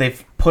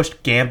 They've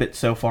pushed Gambit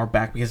so far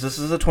back because this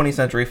is a 20th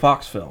Century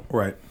Fox film.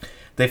 Right.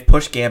 They've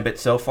pushed Gambit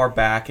so far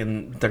back,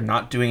 and they're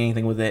not doing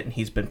anything with it. And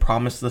he's been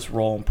promised this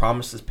role and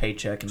promised this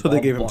paycheck. And so they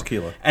gave him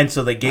Tequila. And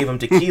so they gave him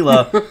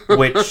Tequila,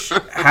 which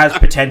has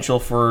potential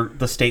for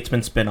the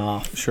Statesman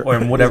spinoff. Sure. Or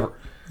whatever.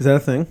 Is that a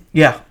thing?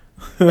 Yeah.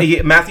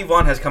 Matthew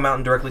Vaughn has come out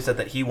and directly said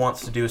that he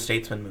wants to do a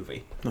Statesman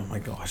movie. Oh my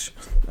gosh.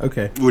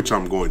 Okay. Which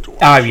I'm going to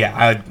watch.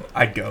 Yeah,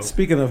 I'd go.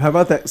 Speaking of, how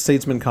about that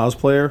Statesman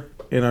cosplayer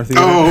in our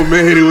theater? Oh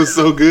man, it was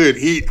so good.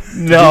 Did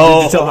you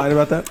tell Hyde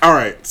about that? All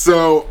right,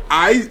 so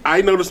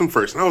I noticed him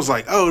first, and I was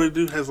like, oh, the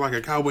dude has like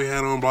a cowboy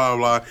hat on, blah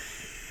blah blah.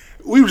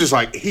 We were just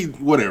like,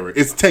 whatever.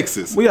 It's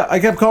Texas. Well, yeah, I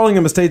kept calling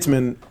him a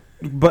statesman,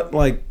 but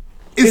like,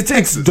 it's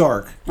Texas. It's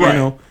dark,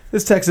 right?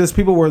 It's Texas.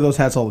 People wear those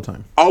hats all the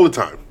time. All the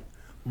time.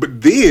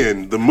 But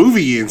then the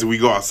movie ends, and we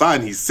go outside,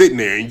 and he's sitting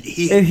there, and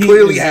he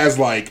clearly has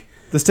like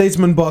the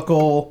statesman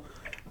buckle.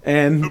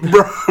 And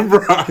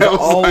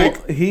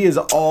he is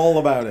all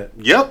about it.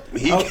 Yep,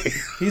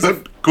 he's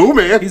a cool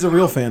man. He's a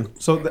real fan.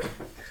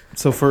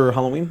 So for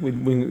Halloween, we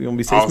gonna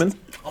be statesmen.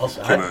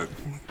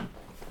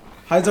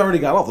 Hyde's already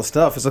got all the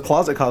stuff. It's a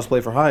closet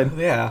cosplay for Hyde.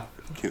 Yeah,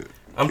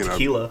 I'm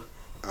Tequila.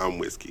 I'm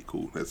whiskey.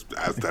 Cool. That's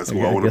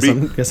who I want to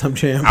be. Guess I'm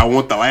Jam. I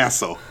want the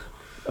lasso.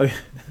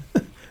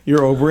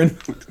 You're Oberyn.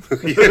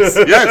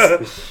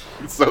 yes.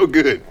 It's so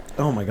good.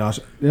 Oh my gosh,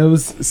 it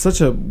was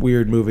such a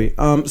weird movie.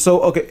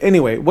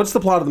 Anyway, what's the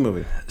plot of the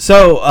movie?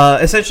 So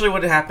essentially,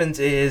 what happens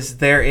is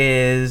there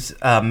is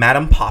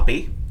Madame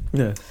Poppy.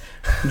 Yeah,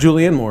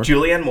 Julianne Moore.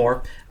 Julianne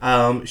Moore.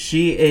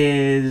 She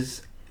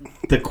is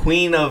the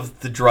queen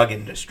of the drug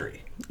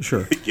industry.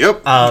 Sure.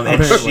 Yep.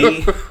 And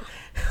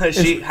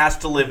she has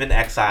to live in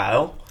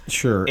exile.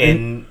 Sure.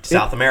 In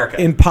South America.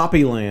 In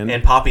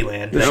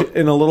Poppyland. Yep.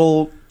 In a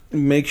little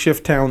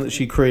makeshift town that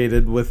she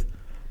created with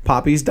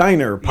Poppy's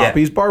Diner,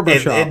 Poppy's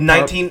Barbershop.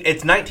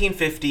 It's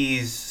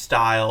 1950s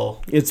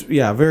style. It's,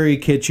 very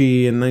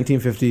kitschy in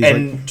 1950s.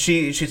 And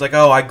she's like,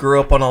 oh, I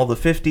grew up on all the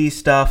 50s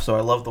stuff, so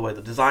I love the way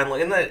the design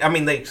looks.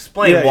 And they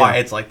explain why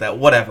it's like that.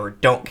 Whatever,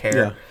 don't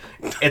care.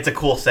 Yeah. It's a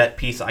cool set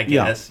piece, I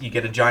guess. Yeah. You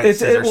get a giant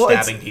scissor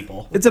stabbing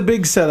people. It's a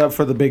big setup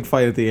for the big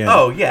fight at the end.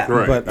 Oh, yeah.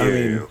 Right. But, I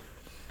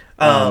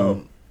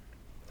mean...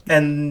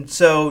 And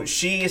so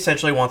she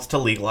essentially wants to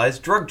legalize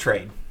drug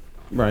trade.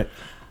 Right.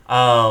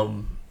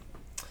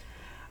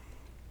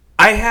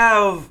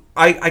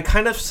 I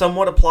kind of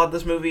somewhat applaud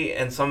this movie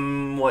and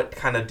somewhat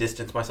kind of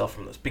distance myself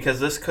from this because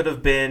this could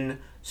have been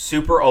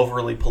super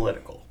overly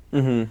political.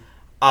 Mm-hmm.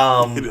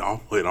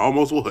 It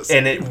almost was.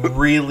 And it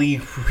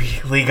really,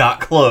 really got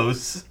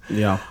close.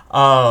 Yeah.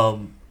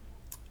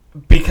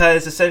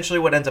 Because essentially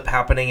what ends up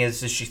happening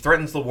is she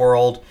threatens the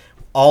world.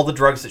 All the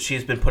drugs that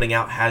she's been putting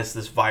out has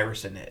this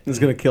virus in it. It's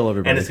going to kill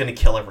everybody. And it's going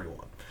to kill everyone.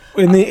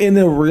 In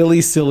a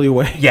really silly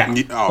way. Yeah.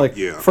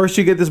 First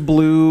you get this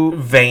blue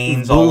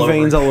veins all over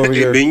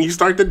your... And then you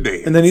start to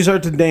dance. And then you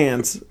start to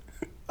dance.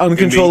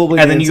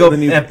 Uncontrollably. And then you go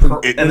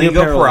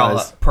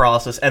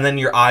paralysis. And then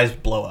your eyes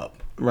blow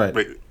up. Right.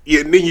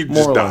 And then you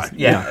just die.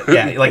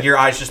 Yeah. Like your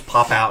eyes just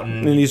pop out.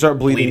 And you start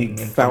bleeding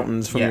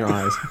fountains from your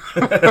eyes.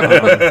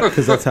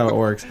 Because that's how it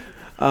works.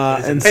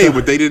 But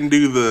they didn't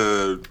do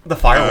the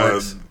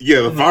fireworks.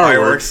 The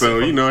fireworks. So,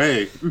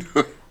 hey...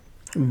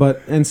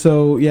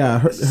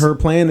 Her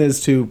plan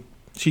is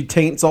she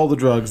taints all the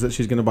drugs that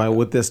she's going to buy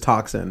with this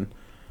toxin,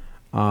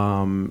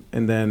 and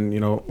then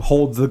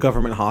holds the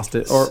government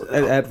hostage or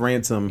at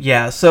ransom.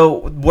 Yeah.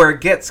 So where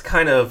it gets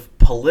kind of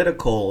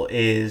political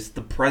is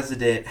the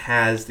president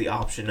has the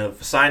option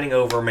of signing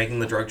over, making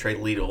the drug trade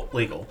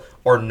legal,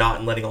 or not,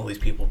 and letting all these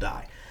people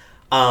die.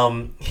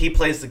 He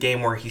plays the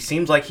game where he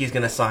seems like he's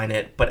going to sign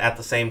it, but at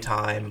the same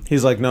time,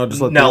 he's like, no,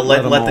 just let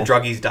the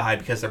druggies die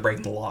because they're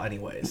breaking the law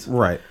anyways.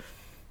 Right.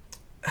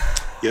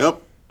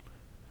 Yep.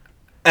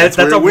 That's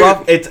a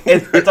rough. It's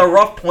a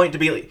rough point to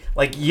be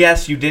like.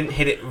 Yes, you didn't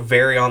hit it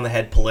very on the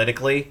head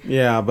politically.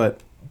 Yeah,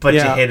 but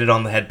you hit it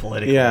on the head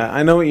politically. Yeah,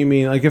 I know what you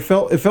mean. Like it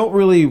felt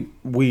really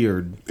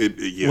weird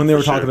when they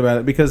were talking about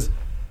it because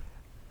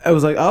I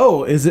was like,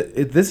 oh, is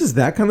it? This is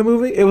that kind of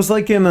movie? It was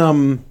like in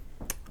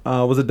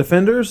was it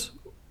Defenders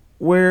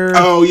where?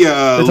 Oh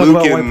yeah, they talk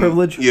about white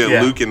privilege.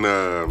 Yeah, Luke and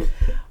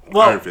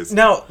Iron Fist.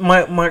 Now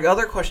my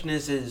other question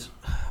is.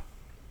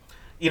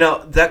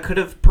 That could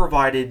have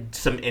provided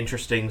some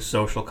interesting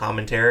social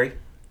commentary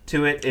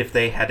to it if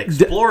they had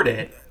explored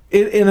it.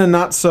 In a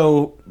not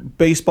so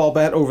baseball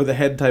bat over the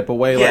head type of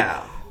way. Yeah.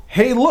 Like,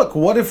 hey, look,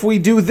 what if we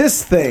do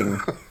this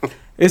thing?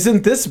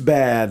 Isn't this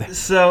bad?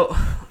 So,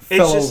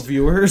 fellow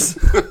viewers.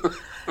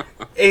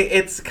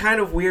 It's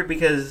kind of weird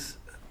because,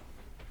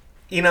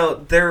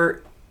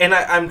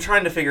 I'm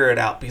trying to figure it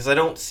out because I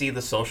don't see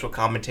the social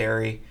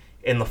commentary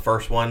in the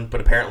first one,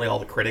 but apparently all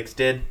the critics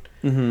did.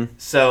 Mm-hmm.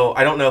 So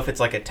I don't know if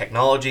it's like a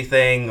technology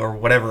thing or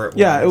whatever it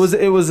was. Yeah, it was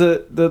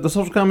the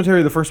social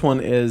commentary. The first one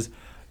is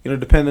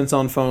dependence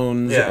on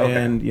phones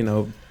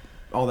and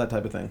all that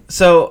type of thing.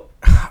 So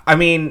I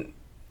mean,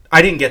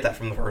 I didn't get that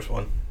from the first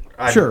one.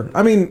 Sure,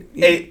 I mean,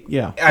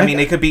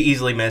 it could be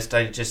easily missed.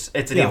 It's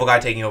an evil guy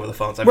taking over the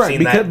phones. I've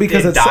seen that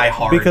because in Die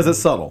Hard because it's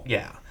subtle.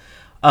 Yeah.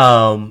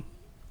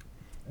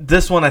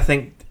 This one, I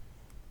think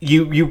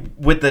you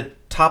with the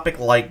topic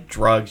like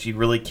drugs, you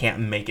really can't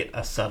make it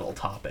a subtle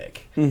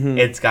topic. Mm-hmm.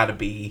 It's got to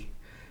be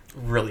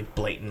really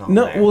blatant on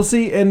there. Well,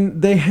 see,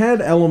 and they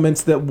had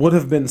elements that would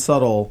have been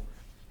subtle,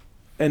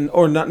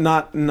 or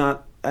not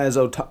as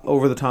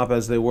over the top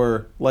as they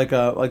were, like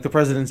the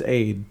president's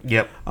aide.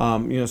 Yep.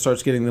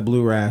 Starts getting the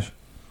blue rash,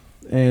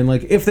 and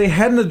like if they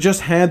hadn't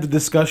just had the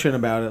discussion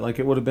about it, like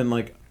it would have been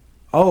like,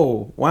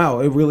 oh wow,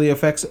 it really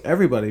affects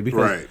everybody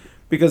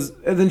because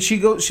and then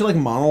she like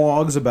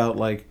monologues about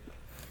like.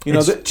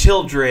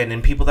 Children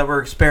and people that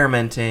were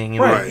experimenting.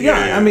 And right.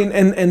 Yeah. I mean,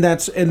 and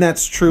that's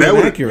true and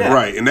accurate. Yeah.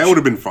 Right. And that would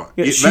have been fun.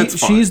 Yeah, that's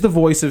fine. She's the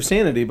voice of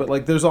sanity, but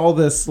like, there's all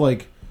this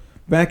like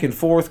back and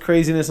forth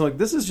craziness. And, like,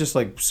 this is just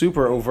like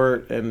super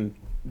overt and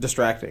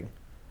distracting.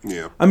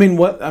 Yeah. I mean,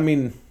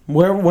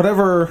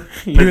 whatever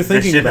you're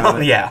thinking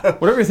about it. Yeah.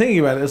 Whatever you're thinking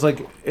about it is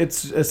like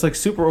it's like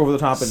super over the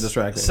top and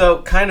distracting.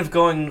 So, kind of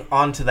going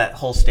on to that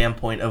whole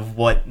standpoint of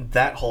what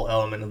that whole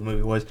element of the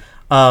movie was.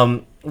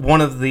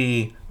 One of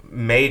the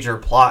major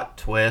plot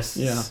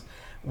twists,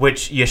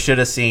 which you should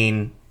have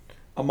seen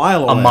a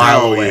mile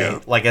away. Yeah.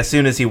 Like as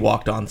soon as he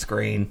walked on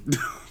screen,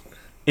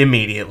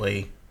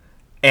 immediately,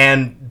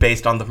 and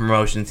based on the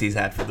promotions he's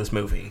had for this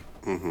movie.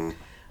 Mm-hmm.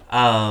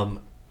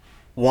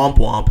 Womp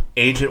womp.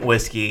 Agent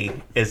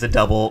Whiskey is a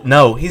double.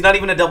 No, he's not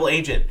even a double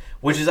agent,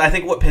 which is I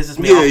think what pisses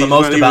me off the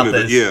most about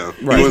this.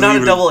 He's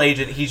not a double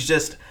agent. He's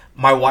just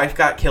my wife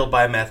got killed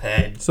by a meth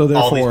head. So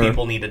therefore, all these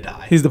people need to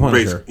die. He's the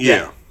Punisher.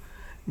 Yeah.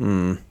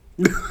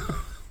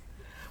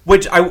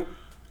 Which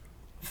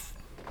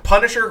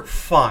Punisher,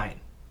 fine.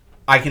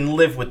 I can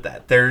live with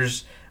that.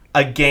 There's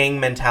a gang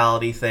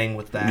mentality thing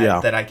with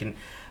that that I can,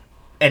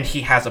 and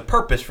he has a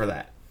purpose for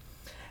that.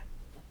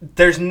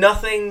 There's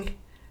nothing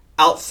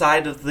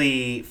outside of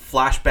the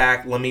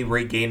flashback, let me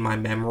regain my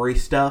memory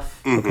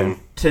stuff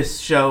to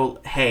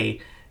show, hey,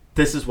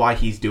 this is why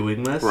he's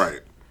doing this. Right.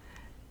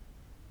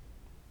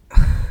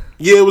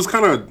 Yeah,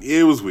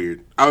 it was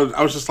weird. I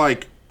was just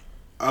like,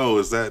 oh,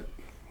 is that...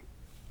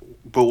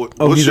 But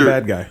what's he's your, a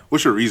bad guy.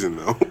 What's your reason,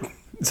 though?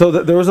 So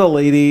there was a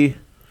lady,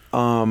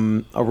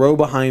 a row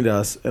behind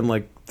us, and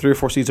like 3 or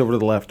 4 seats over to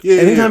the left.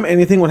 Yeah, anytime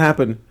anything would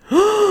happen,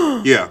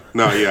 Yeah,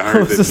 no, yeah, I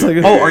heard that. just Too.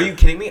 like, Oh, are you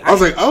kidding me? I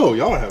was like, oh,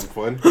 y'all are having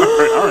fun. All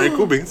right,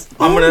 cool beans.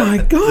 I'm gonna. Oh my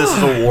God. This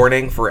is a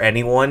warning for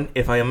anyone.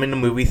 If I am in a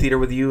movie theater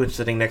with you and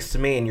sitting next to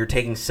me, and you're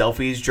taking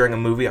selfies during a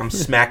movie, I'm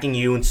smacking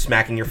you and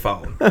smacking your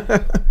phone.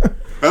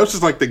 That was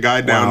just like the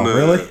guy down Wow, the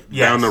really? down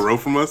Yes. the row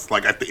from us,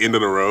 like at the end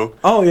of the row.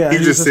 Oh, yeah, he was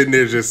he's just just- sitting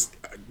there, just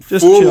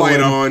just full chilling.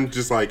 light on,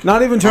 just like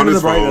Not even turning on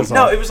his the brightness phone.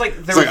 on. No, it was like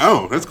It's like,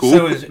 oh, that's cool.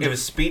 So it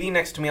was Speedy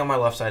next to me on my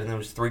left side, and there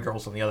was 3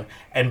 girls on the other.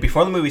 And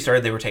before the movie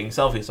started, they were taking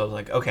selfies. So I was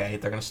like, okay,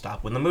 they're gonna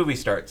stop when the movie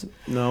starts.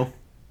 No.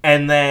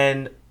 And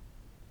then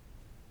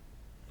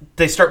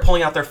they start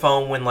pulling out their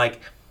phone when like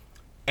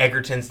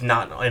Egerton's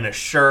not in a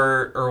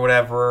shirt or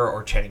whatever,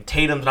 or Channing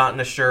Tatum's not in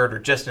a shirt, or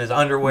just in his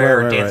underwear,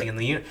 Right, or right, dancing right. in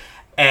the unit.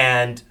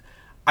 And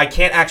I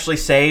can't actually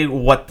say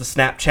what the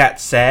Snapchat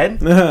said,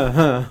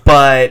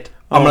 but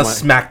I'm gonna my.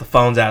 smack the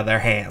phones out of their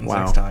hands Wow.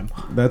 next time.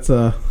 That's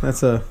a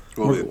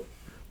Well, it-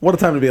 what a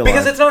time to be alive.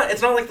 Because it's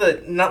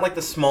not like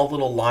the small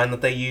little line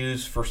that they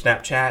use for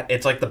Snapchat.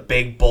 It's like the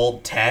big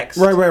bold text.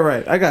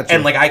 right. I got you.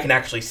 And like I can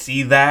actually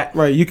see that.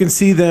 right, you can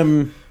see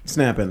them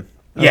snapping.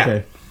 Yeah.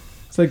 Okay.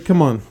 It's like,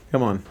 come on.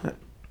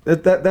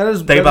 That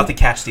is. They that about is- to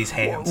catch these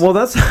hands. Well,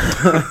 that's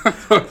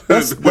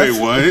wait,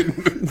 what?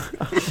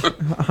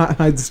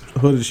 Hyde's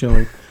hood is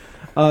showing.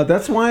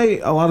 That's why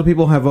a lot of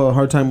people have a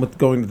hard time with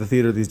going to the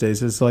theater these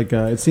days. It's like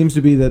it seems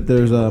to be that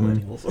there's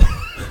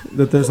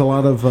a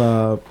lot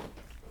of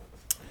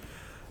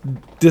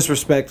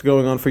disrespect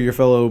going on for your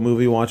fellow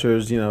movie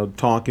watchers. You know,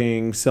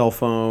 talking, cell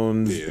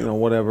phones, Yeah. you know,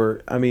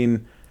 whatever. I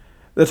mean,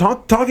 the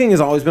talking has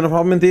always been a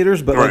problem in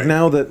theaters, but like Right.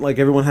 now that like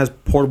everyone has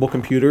portable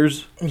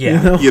computers, Yeah.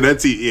 you know? Yeah,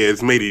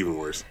 it's made it even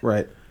worse.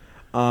 Right.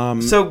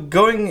 So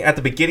going at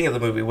the beginning of the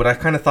movie, what I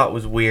kind of thought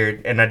was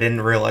weird, and I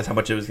didn't realize how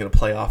much it was going to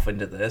play off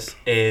into this,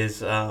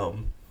 is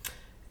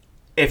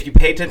if you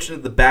pay attention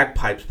to the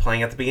bagpipes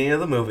playing at the beginning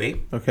of the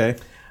movie, Okay.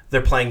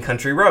 they're playing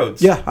Country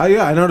Roads. Yeah,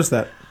 I noticed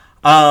that.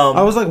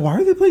 I was like, why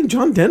are they playing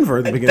John Denver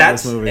at the beginning of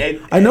this That's- movie?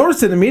 it- I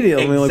noticed it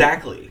immediately.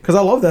 Exactly. Because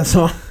I love that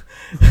song.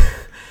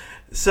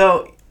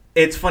 So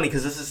it's funny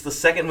because this is the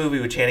second movie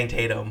with Channing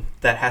Tatum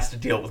that has to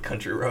deal with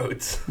Country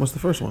Roads. What's the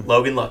first one?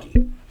 Logan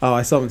Lucky. Oh,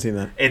 I still haven't seen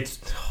that. It's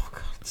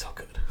so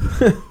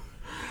good.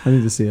 I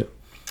need to see it.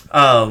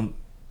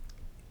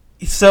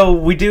 So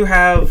we do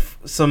have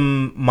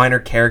some minor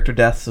character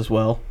deaths as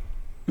well.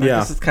 Yeah.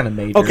 This is kind of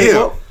major. Okay,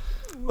 Yeah.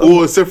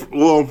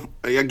 Well,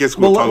 I guess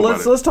we'll talk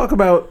about it. let's talk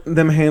about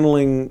them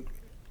handling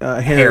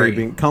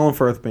Harry. Colin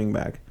Firth being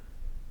back.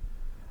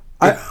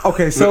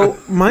 Okay, so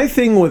my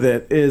thing with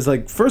it is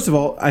like, first of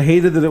all, I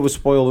hated that it was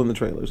spoiled in the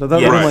trailers. I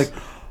thought Yeah. I'm Right. like,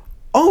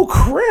 oh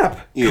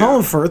crap, Yeah.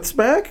 Colin Firth's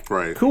back.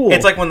 Right. Cool.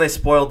 It's like when they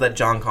spoiled that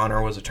John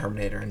Connor was a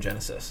Terminator in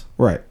Genesis.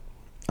 right.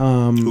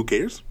 Who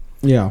cares?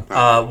 Yeah.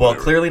 Well, Whatever.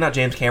 clearly not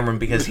James Cameron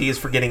because he is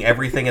forgetting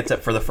everything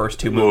except for the first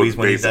 2 Well, movies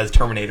when he basic- does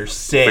Terminator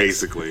 6.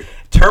 Basically,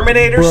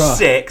 Terminator Bruh.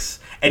 6,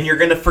 and you're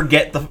going to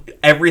forget he's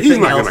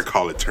everything not else. going to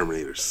call it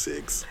Terminator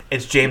 6.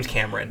 It's James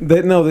Cameron.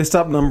 They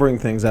stopped numbering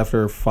things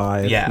after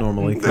 5 Yeah.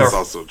 normally. That's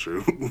also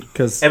true.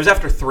 Because It was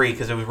after 3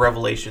 because it was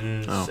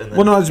Revelations. And then,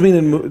 well, no, I just mean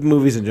in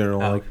movies in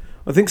general. Oh. Like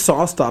I think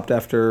Saw stopped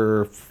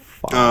after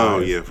 5. Oh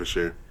yeah, for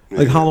sure.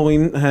 Like Yeah.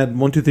 Halloween had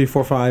 1, 2, 3,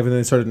 4, 5, and then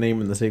they started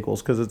naming the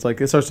sequels because it's like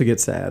it starts to get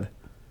sad.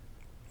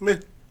 Meh.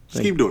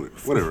 Just keep doing it.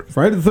 Whatever.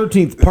 Friday the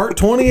 13th, part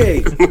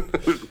 28.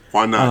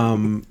 Why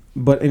not?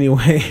 But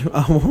anyway,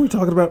 what were we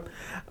talking about?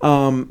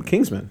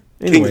 Kingsman.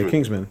 Anyway,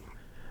 Kingsman.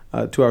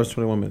 Kingsman. 2 hours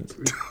 21 minutes.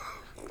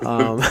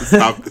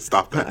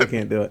 Stop I that.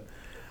 can't do it.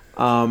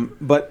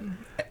 But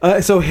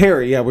so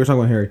Harry, yeah, we were talking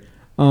about Harry.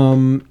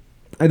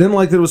 I didn't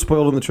like that it was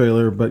spoiled in the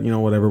trailer, but you know,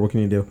 whatever. What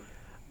can you do?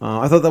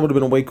 I thought that would have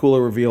been a way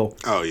cooler reveal.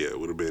 Oh yeah, it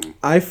would have been.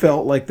 I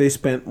felt like they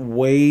spent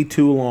way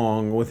too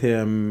long with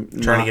him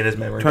Trying to get his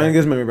memory Trying to back. get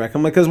his memory back.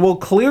 I'm like, because well,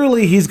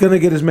 clearly he's gonna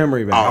get his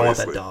memory back. I want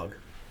that Honestly. dog.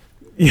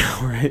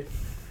 Yeah, right.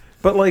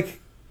 But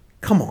like,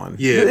 come on.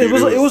 Yeah, it dude,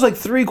 was it was like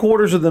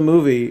 3/4 of the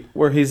movie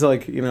where he's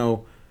like, you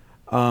know,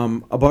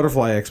 a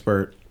butterfly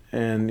expert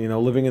and you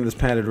know living in this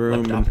padded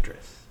room. And,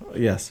 Lepidopterist.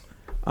 yes,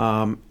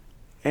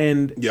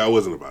 and Yeah, I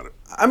wasn't about it.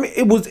 I mean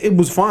it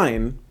was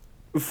fine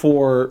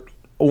for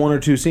 1 or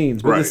 2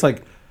 scenes, but Right. it's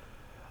like,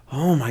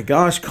 oh my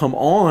gosh, come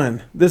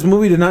on! This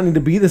movie did not need to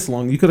be this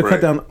long. You could have cut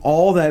Right. down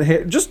all that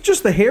hair,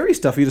 just the hairy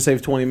stuff. You'd have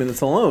saved 20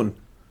 minutes alone.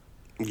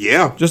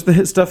 Yeah. Just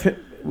the stuff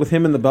with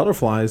him and the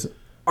butterflies.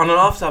 On an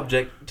off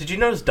subject, did you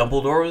notice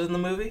Dumbledore was in the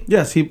movie?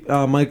 Yes, yes,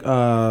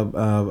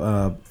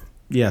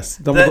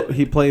 Dumbledore.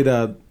 He played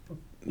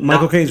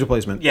Michael Not- Caine's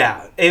replacement.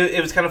 Yeah,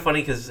 it was kind of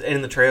funny because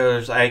in the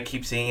trailers I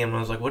keep seeing him and I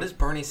was like, what is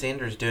Bernie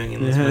Sanders doing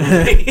in this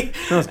movie?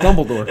 No, it's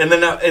Dumbledore.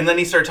 and then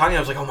he started talking. I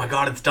was like, oh my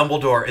god, it's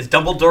Dumbledore. Is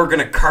Dumbledore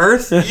gonna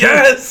curse?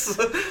 Yes.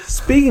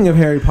 Speaking of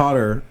Harry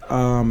Potter,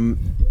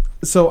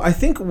 so I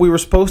think we were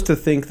supposed to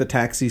think the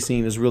taxi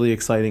scene is really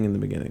exciting in the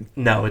beginning.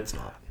 No, it's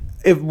not.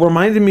 It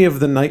reminded me of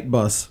the night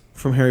bus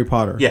from Harry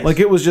Potter. Yes. Like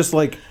it was just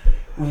like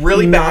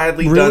really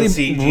badly done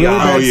CGI. Really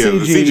bad Oh yeah, the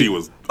CG. CG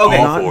was Okay.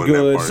 awful Not in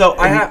good. that part. So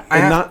I have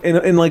not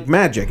in like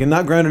magic and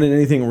not grounded in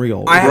anything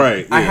real.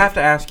 Right, I yeah. have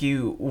to ask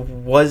you: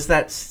 was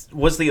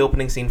the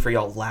opening scene for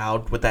y'all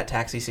loud with that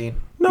taxi scene?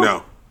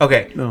 No.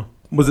 Okay, No.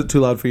 Was it too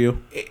loud for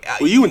you?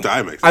 Well, you went to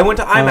IMAX. I went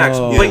to IMAX,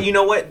 Oh. but Yeah. you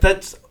know what?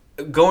 That's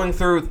going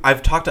through.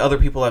 I've talked to other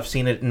people. I've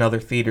seen it in other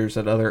theaters.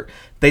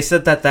 They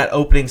said that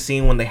opening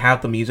scene when they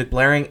have the music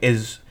blaring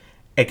is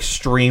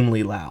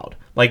extremely loud,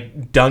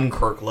 like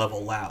Dunkirk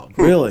level loud.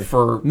 Really?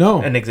 For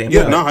No. an example.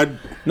 Yeah, no,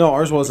 No,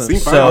 ours wasn't.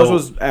 Seemed fine. Ours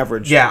was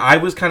average. Yeah, I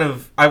was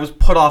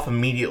put off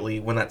immediately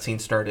when that scene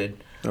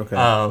started. Okay.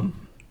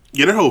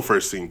 yeah, their whole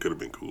first scene could have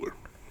been cooler.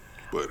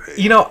 But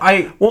hey, You know,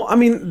 Well, I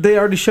mean, they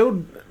already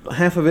showed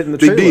half of it in the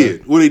they trailer.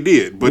 did. Well, they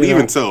did. But You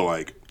even know. so,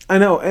 like, I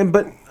know,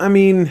 but I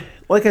mean,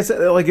 like I said,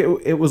 like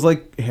it was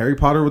like Harry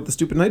Potter with the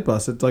stupid night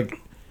bus. It's like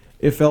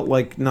it felt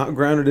like not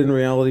grounded in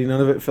reality.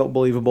 None of it felt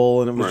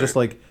believable, and it was just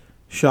Right. like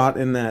shot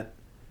in that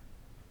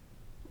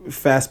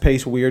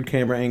fast-paced, weird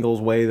camera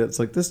angles way. That's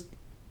like this.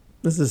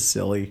 This is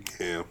silly.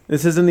 yeah.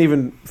 This isn't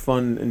even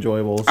fun,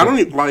 enjoyable. So- I don't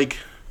even like.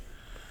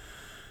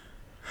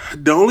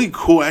 The only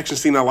cool action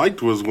scene I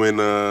liked was when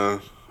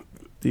the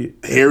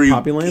Harry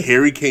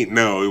Poppyland? came.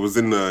 No, it was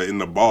in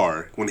the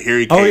bar when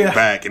Harry Oh, came yeah.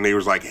 back and they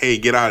was like, "Hey,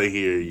 get out of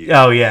here!" You,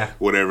 oh yeah,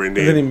 whatever. And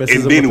then then he misses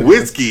and him then with the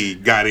Whiskey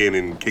got in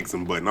and kicked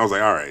some butt. And I was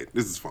like, "All right,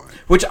 this is fine."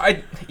 which I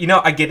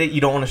get it.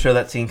 You don't want to show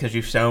that scene because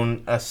you've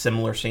shown a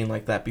similar scene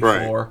like that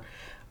before.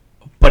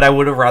 But I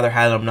would have rather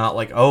had them not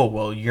like, oh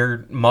well,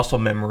 your muscle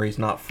memory's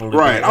not fully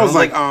Right. there. I was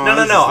like, oh, no.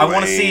 this is I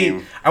want to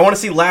lame.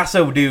 see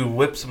Lasso dude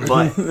whip some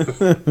butt.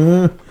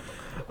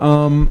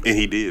 And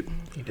he did.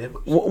 He did.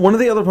 One of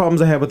the other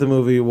problems I had with the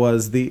movie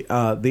was the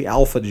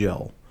alpha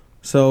gel.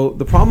 So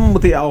the problem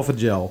with the alpha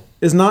gel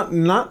is not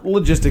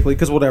logistically,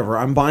 because whatever.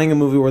 I'm buying a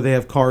movie where they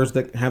have cars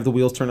that have the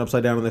wheels turned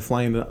upside down and they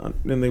fly into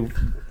and they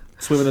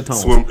swim in the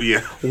tunnels.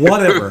 Yeah.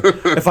 Whatever.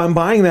 If I'm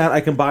buying that,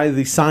 I can buy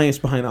the science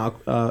behind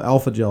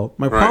alpha gel.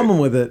 My problem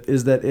with it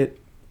is that it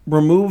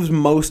removes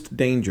most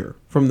danger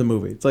from the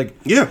movie. It's like,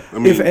 Yeah, I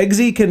mean- if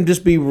Eggsy can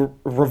just be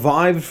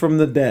revived from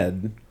the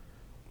dead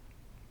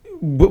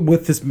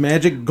with this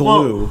magic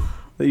glue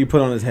that you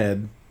put on his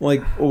head,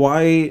 like,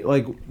 why?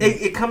 Like,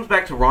 It comes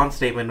back to Ron's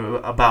statement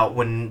about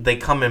when they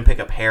come and pick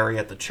up Harry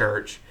at the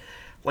church.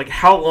 Like,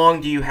 how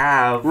long do you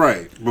have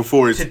Right.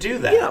 Before it's to do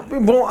that? yeah.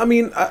 Well, I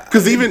mean,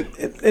 because even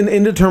an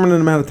indeterminate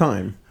amount of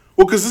time.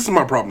 well, because this is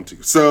my problem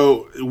too.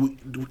 So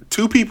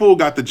two people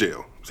got the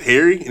jail. It was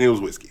Harry and it was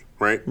Whiskey.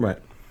 Right. Right.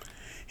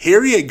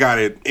 Harry had got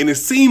it, and it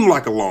seemed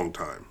like a long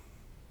time.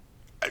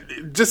 I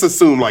just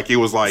assumed like it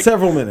was like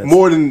Several minutes.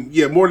 more than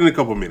a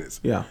couple minutes.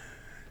 Yeah.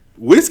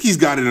 Whiskey's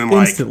got it in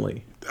like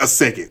Instantly. a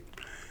second.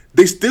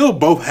 They still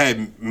both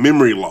had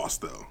memory loss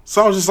though,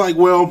 so I was just like,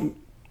 well,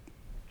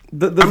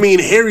 I mean,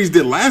 Harry's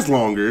did last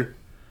longer,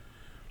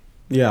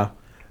 yeah.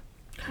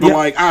 but Yeah.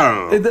 like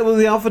I don't know.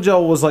 The alpha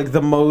gel was like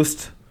the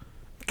most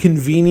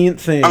convenient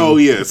thing. Oh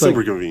yeah, It's super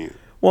like, convenient.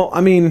 well,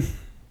 I mean,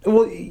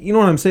 you know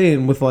what I'm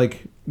saying with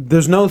like,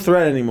 there's no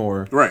threat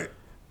anymore Right.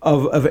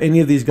 of any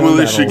of these gun Well,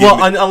 they battles. should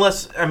Well,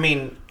 unless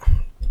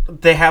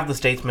they have the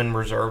Statesman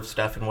Reserve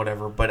stuff and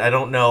whatever, but I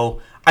don't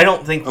know. I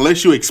don't think.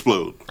 Unless you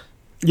explode.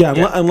 Yeah,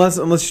 Yeah. unless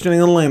you're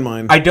standing on a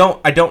landmine. I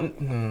don't.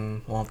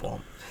 Womp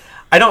womp.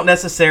 I don't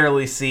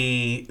necessarily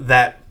see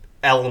that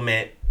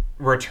element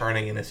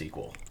returning in a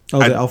sequel.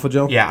 the alpha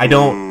gel. Yeah, I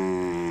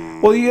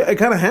don't. Well, it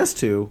kind of has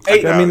to.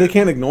 Hey, I mean, they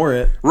can't ignore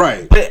it.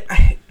 Right. But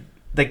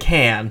they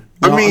can.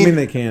 Well, I mean,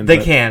 they can. They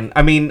but- can.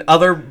 I mean,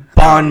 other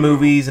Bond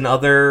movies and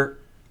other.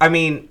 I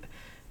mean,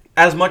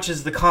 as much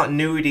as the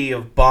continuity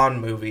of Bond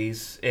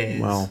movies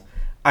is. Wow.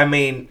 I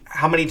mean,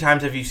 how many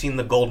times have you seen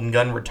the Golden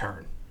Gun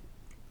return?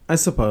 I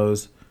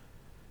suppose.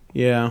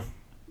 Yeah.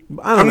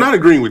 I don't I'm know. not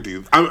agreeing with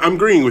you. I'm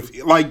agreeing with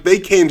you. Like they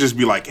can just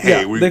be like,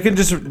 hey, Yeah, they can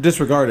just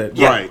disregard it.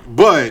 Yeah. right.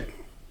 But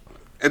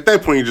at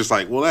that point, you're just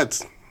like, well,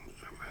 that's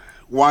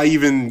why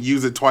even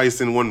use it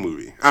twice in one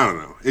movie? I don't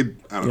know. I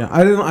don't Yeah,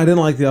 know. I didn't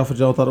like the alpha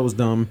gel. I thought it was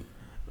dumb.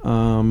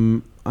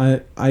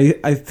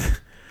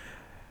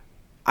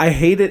 I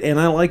hate it and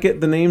I like it.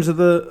 The names of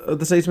the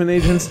Statesman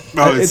agents.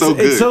 Oh, it's so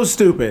good. It's so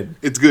stupid.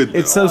 It's good.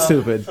 It's though. so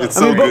stupid. It's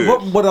I mean, so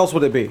good. what else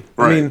would it be?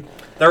 Right. I mean,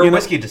 They're a you know-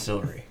 whiskey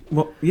distillery.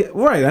 well, yeah,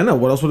 right. I know.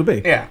 What else would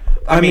it be? Yeah.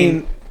 I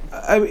mean,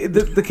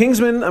 the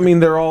Kingsmen. I mean,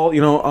 they're all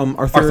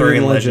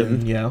Arthurian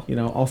legend. yeah.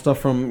 All stuff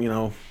from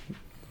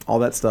all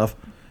that stuff.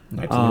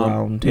 Knights of the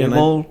Round yeah,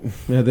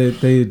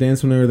 Table. they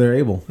dance whenever they're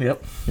able.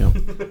 Yep.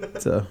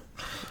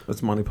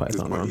 It's Monty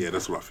Python. Ron. Yeah,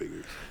 that's what I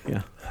figured.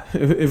 Yeah.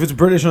 If it's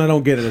British and I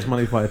don't get it, it's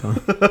Monty Python.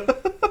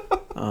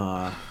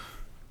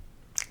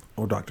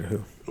 Or Doctor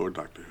Who. Or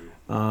Doctor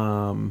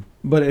Who.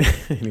 But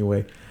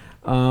anyway,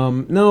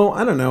 no,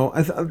 I don't know.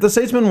 The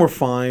Statesmen were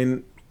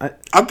fine. I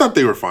thought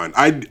they were fine.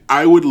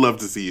 I would love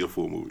to see a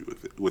full movie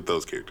with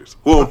those characters.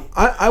 Well,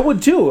 I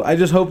would too. I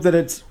just hope that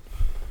it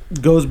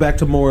goes back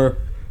to more.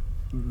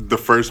 the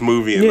first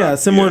movie. And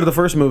Similar to the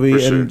first movie, for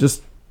and sure.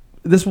 just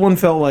this one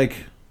felt like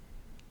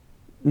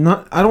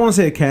not. I don't want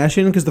to say a cash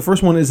in because the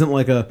first one isn't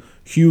like a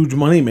huge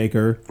money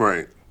maker,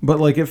 Right. but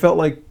like it felt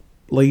like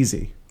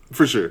lazy.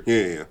 For sure.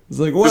 Yeah. It's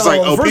like, well,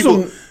 the first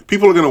one,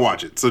 people are gonna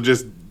watch it, so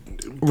just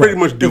pretty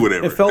much do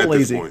whatever. It felt at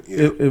lazy. This point.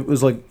 Yeah. It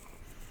was like,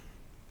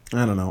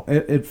 I don't know.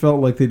 It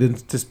felt like they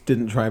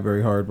didn't try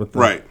very hard with the,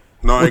 right.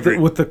 No, I agree.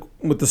 with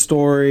the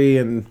story,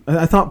 and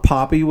I thought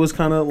Poppy was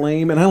kind of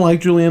lame, and I like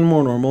Julianne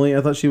Moore normally.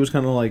 I thought she was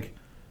kind of like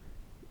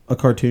a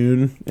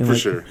cartoon, and For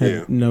like, sure, had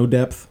yeah. no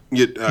depth.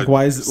 Yeah, Like,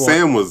 why is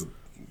Sam was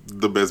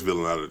the best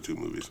villain out of the two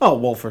movies. Oh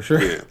well, for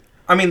sure. Yeah.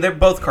 I mean, they're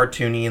both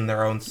cartoony in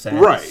their own sense.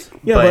 Right.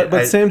 Yeah,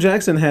 but Sam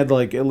Jackson had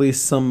like at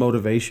least some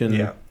motivation.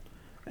 Yeah.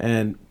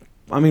 And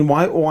I mean,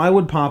 why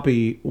would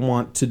Poppy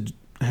want to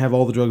have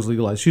all the drugs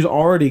legalized? She's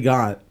already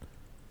got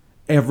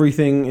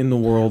everything in the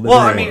world. Well,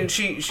 I mean,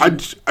 she I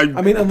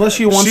mean, unless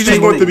she wants, she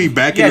just wanted to be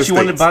back in the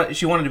States.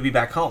 she wanted to be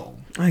back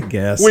home. I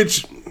guess.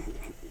 Which,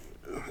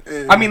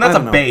 I mean, that's I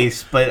don't a know.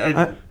 base,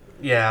 but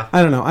yeah.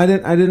 I don't know. I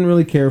didn't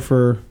really care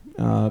for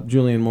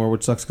Julianne Moore,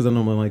 which sucks because I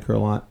normally like her a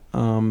lot.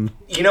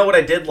 You know what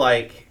I did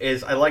like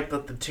is I liked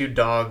that the two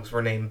dogs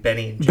were named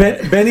Benny and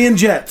Jet. Benny and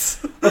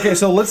Jets. Okay,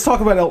 so let's talk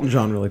about Elton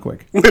John really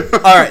quick. All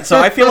right, so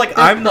I feel like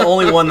I'm the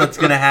only one that's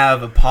gonna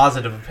have a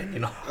positive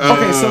opinion on it.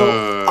 Okay,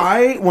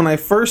 so when I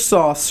first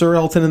saw Sir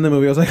Elton in the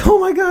movie, I was like, oh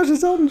my gosh,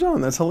 it's Elton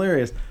John. That's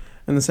hilarious.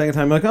 And the second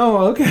time, I'm like,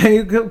 oh,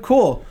 okay,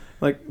 cool.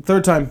 Like,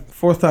 third time,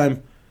 fourth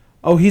time,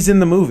 oh, he's in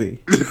the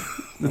movie.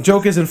 The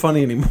joke isn't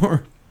funny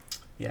anymore.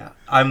 Yeah,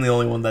 I'm the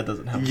only one that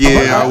doesn't have.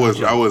 yeah, I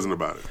wasn't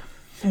about it.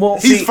 Well,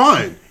 He's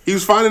fine. He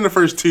was fine in the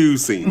first two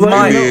scenes.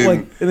 right,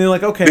 And and they're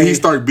like, okay. then he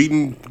started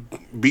beating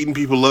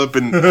people up,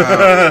 and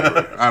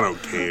I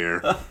don't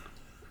care.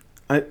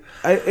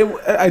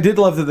 I did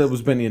love that it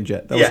was Benny and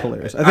Jet. That was Yeah.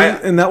 hilarious. I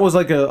think, and that was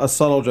like a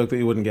subtle joke that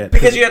you wouldn't get.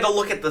 Because you had to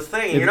look at the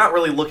thing. You're not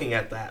really looking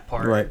at that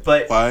part. Right.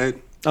 But What?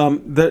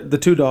 The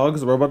two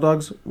dogs, the robot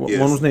dogs, Yes.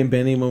 one was named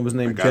Benny, one was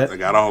named Jet. I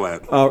got all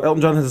that.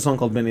 Elton John has a song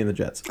called Benny and the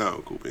Jets.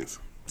 Oh, cool beans.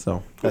 So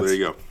Well, that's, there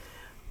you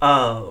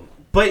go.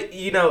 But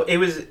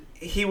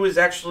he was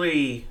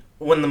actually,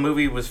 when the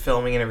movie was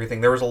filming and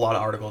everything, there was a lot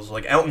of articles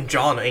like Elton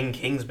John in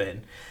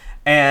Kingsman,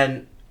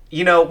 and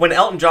when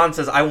Elton John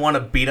says I want to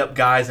beat up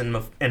guys in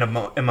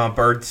my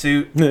bird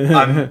suit,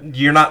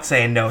 you're not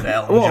saying no to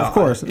Elton John. Well, of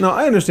course. No,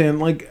 I understand.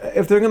 Like,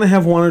 if they're gonna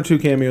have one or two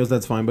cameos,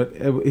 that's fine. But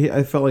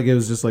I felt like it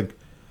was just like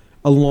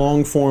a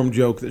long form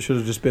joke that should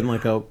have just been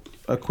like a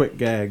quick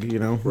gag.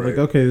 Right. Like,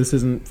 okay, this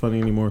isn't funny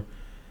anymore.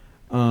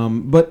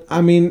 But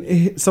I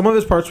mean, some of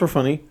his parts were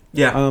funny.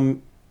 Yeah.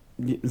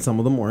 Some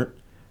of them weren't.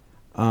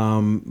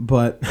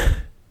 But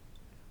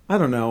I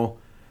don't know.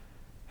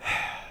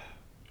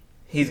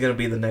 He's gonna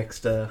be the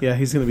next. Yeah,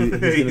 he's gonna be.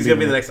 He's gonna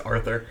be the next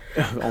Arthur.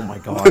 Oh my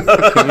god.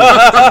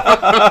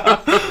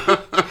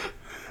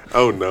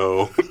 Oh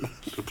no!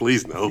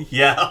 Please no.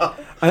 Yeah.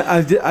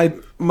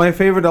 My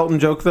favorite Elton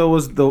joke though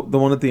was the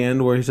one at the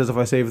end where he says, "If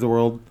I save the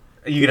world,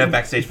 You can have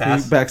backstage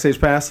pass.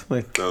 backstage pass."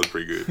 Like, That was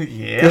pretty good.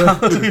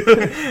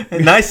 Yeah.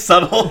 Nice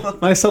subtle.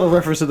 nice subtle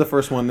reference to the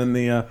first one. And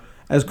the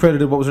as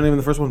credited, what was her name in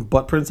the first one?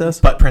 Butt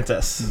Princess. Butt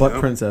Princess. Butt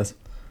Princess.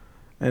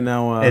 And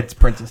now It's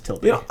Princess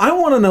Tilda. I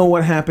want to know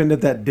what happened at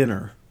that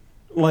dinner.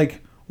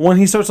 Like, when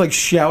he starts like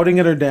shouting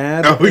at her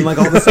dad and like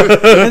all this stuff,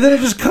 and then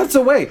it just cuts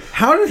away.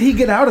 How did he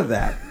get out of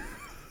that?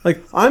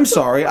 Like, I'm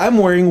sorry, I'm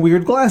wearing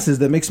weird glasses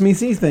that makes me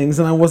see things,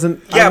 and I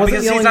wasn't. Yeah, I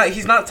wasn't because yelling.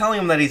 he's not telling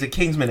him that he's a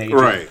Kingsman agent.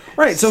 Right.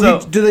 Right. So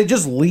do they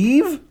just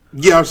leave?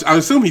 Yeah, I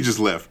assume he just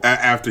left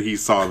after he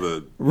saw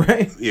the.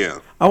 Right. Yeah.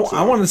 I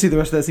want to see the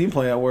rest of that scene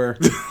play out where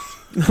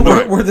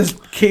Right. where this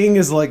king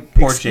is like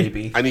Poor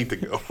JB. I need to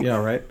go. Yeah.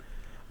 Right.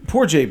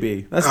 Poor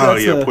JB. That's Oh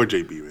that's yeah, the, poor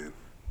JB, man.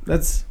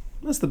 That's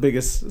the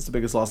biggest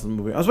loss of the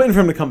movie. I was waiting for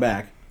him to come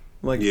back.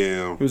 Like,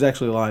 Yeah. he was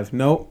actually alive.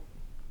 Nope.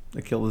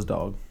 They killed his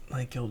dog.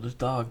 I killed his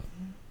dog.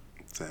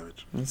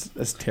 Savage.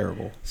 That's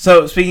terrible.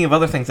 So speaking of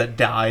other things that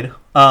died,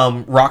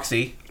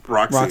 Roxy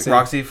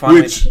Roxy.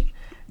 finally. Which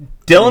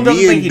Dylan doesn't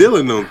me think and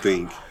Dylan don't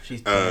think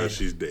She's dead.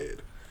 she's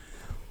dead.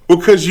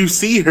 Because you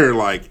see her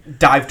like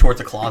dive towards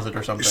a closet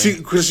or something.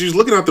 because she's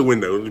looking out the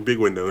window, the big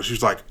window, and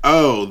she's like,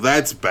 "Oh,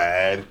 that's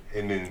bad."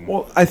 And then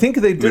Well, I think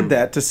they did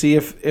that to see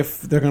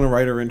if they're going to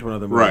write her into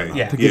another movie. Right. or not,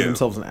 Yeah. To give Yeah.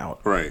 themselves an out.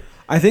 right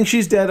I think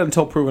she's dead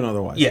until proven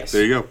otherwise. Yes.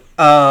 there you go.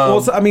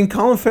 Well, I mean,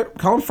 Colin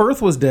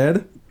Firth was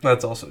dead.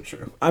 That's also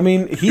true. I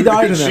mean, he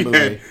died in that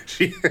movie.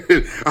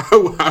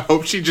 I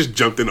hope she just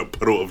jumped in a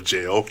puddle of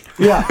jail.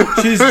 Yeah,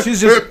 she's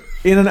just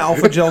in an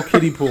alpha gel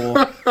kiddie pool.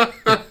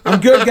 I'm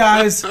good,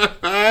 guys.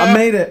 I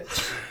made it.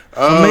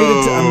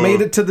 I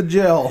made it to the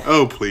jail.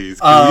 Oh please,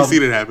 can we see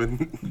that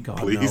happen? God,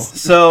 Please. no.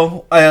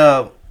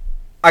 So,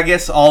 I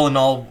guess all in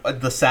all,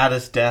 the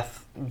saddest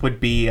death would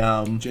be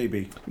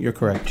JB, you're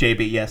correct.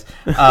 JB. Yes,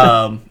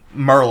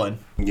 Merlin.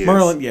 Yes.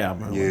 Merlin, yeah,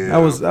 Merlin. Yeah. That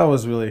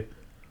was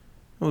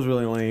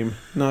really lame.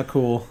 Not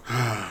cool.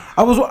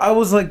 I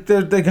was like,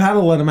 they gotta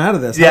let him out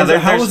of this. Yeah, How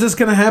there's- is this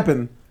gonna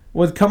happen?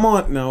 What? Come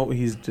on, no,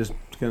 he's just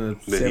gonna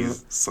Then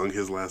he's sung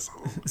his last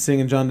song. sing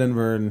in John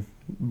Denver and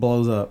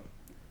blows up.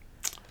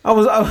 I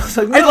was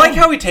like, no. I like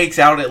how he takes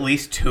out at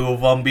least two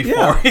of them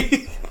before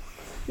he.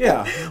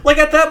 yeah, Like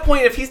at that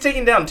point, if he's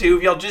taking down two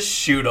of y'all, just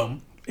shoot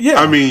him. yeah.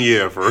 I mean,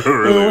 yeah, for what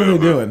real. are they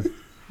doing?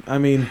 I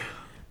mean,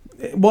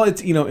 Well,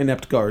 it's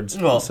inept guards.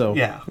 Well, so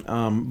yeah.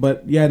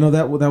 But yeah, no,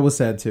 that was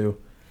sad too.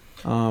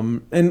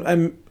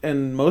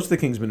 And most of the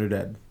Kingsmen are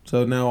dead.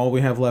 So now all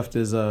we have left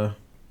is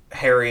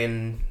Harry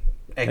and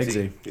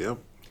Eggsy. Yep.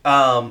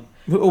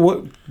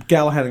 What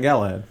Galahad and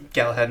Galahad?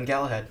 Galahad and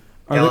Galahad.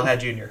 Are Galahad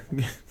Jr.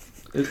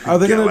 Are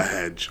they gonna?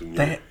 Galahad Jr.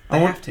 They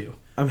have to.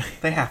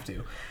 They have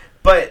to.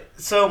 But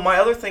so my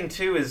other thing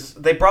too is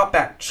they brought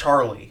back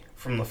Charlie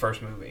from the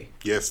first movie.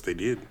 Yes, they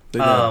did.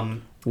 Wow.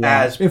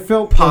 As It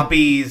felt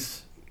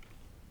Poppy's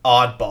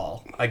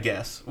oddball, I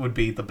guess, would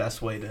be the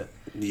best way to.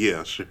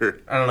 Yeah, sure.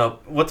 I don't know.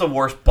 What's a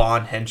worse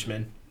Bond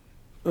henchman?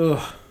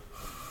 Ugh.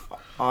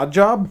 Odd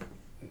Job?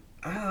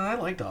 I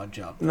liked Odd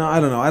Job. No, I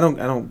don't know. I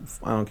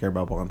don't care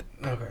about Bond.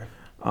 Okay.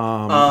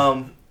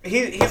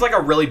 He's like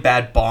a really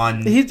bad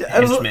Bond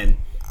henchman.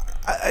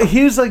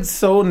 He was like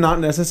so not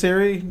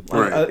necessary.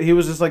 Right. He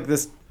was just like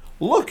this.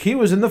 Look, he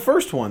was in the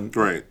first one.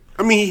 Right.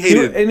 I mean, he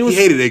hated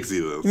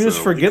Eggsy though. He was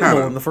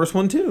forgettable in the first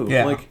one too.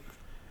 Yeah. Like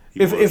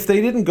if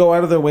they didn't go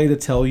out of their way to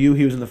tell you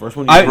he was in the first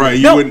one,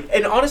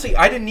 And honestly,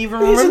 I didn't even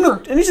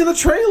remember. He's in the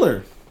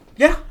trailer.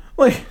 Yeah.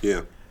 Like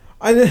yeah.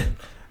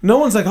 No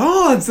one's like,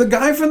 oh, it's the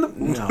guy from the.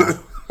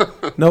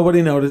 No.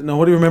 Nobody noticed.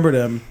 Nobody remembered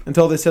him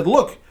until they said,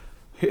 look.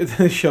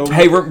 They show.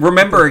 Hey,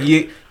 remember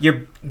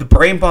the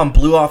brain bomb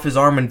blew off his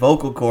arm and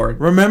vocal cord.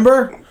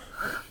 Remember?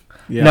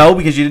 Yeah. No,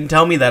 because you didn't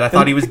tell me that. I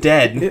thought he was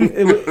dead.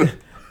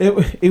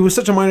 It was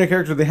such a minor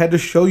character. They had to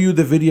show you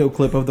the video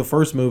clip of the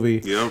first movie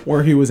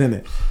where he was in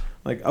it.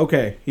 Like,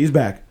 okay, he's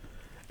back.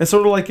 It's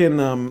sort of like in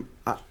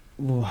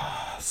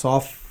Saw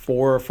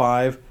 4 or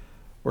 5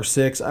 or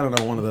 6. I don't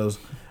know, one of those.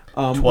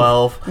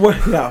 12.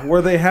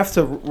 Where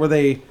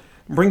they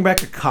bring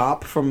back a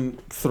cop from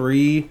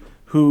 3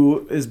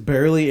 who is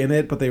barely in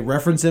it, but they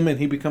reference him and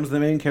he becomes the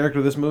main character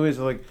of this movie.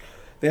 So like,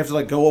 they have to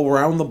like go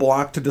around the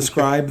block to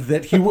describe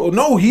that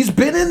he's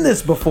been in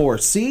this before.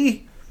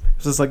 See,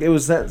 it's just like it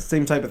was that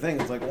same type of thing.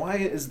 It's like, why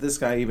is this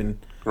guy even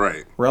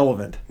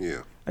relevant?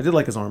 Yeah, I did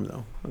like his arm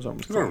though. His arm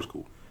was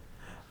cool.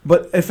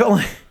 But it felt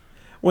like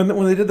when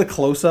they did the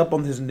close up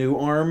on his new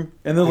arm,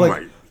 and they're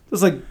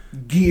there's like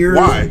gears,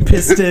 and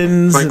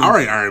pistons. It's like, all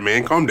right, Iron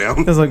Man, calm down.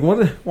 I was like, what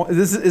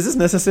is this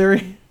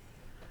necessary?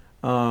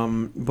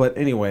 But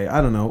anyway,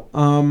 I don't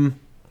know.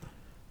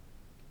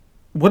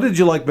 What did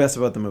you like best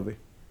about the movie?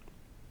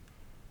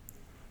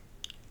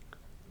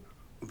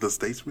 The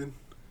Statesman?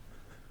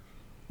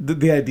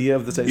 The idea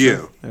of the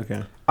Statesman? Yeah.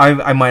 Okay.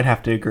 I might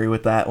have to agree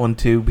with that one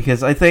too,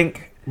 because I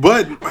think...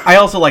 But... I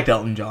also liked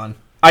Elton John.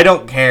 I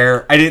don't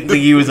care. I didn't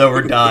think he was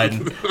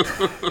overdone.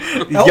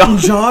 Elton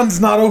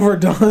John's not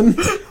overdone?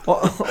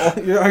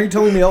 Are you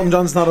telling me Elton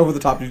John's not over the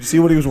top? Did you see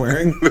what he was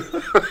wearing?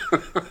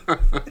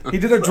 He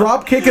did a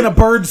drop kick in a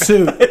bird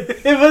suit.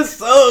 It was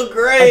so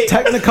great. A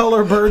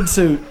Technicolor bird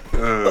suit.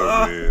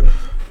 Oh, man.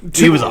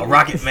 He was a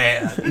rocket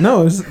man.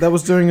 No, that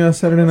was during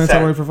Saturday Night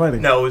Live for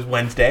Fighting. No, it was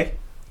Wednesday.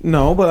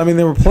 No, but I mean,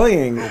 they were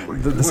playing.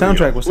 The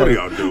soundtrack was Saturday.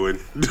 What are y'all doing?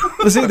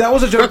 But see, that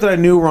was a joke that I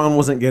knew Ron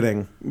wasn't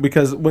getting,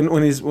 because when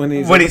he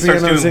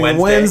starts doing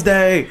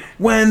Wednesday,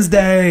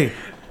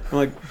 I'm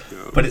like,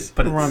 but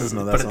Ron doesn't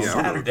know that song. It's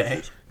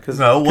Saturday.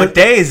 No, what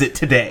day is it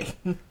today?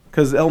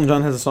 Because Elton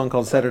John has a song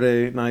called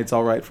Saturday Night's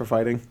All Right for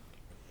Fighting.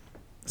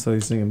 So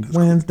he's singing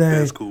Wednesday,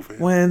 that's cool, fam.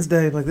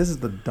 Wednesday. Like, this is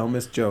the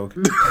dumbest joke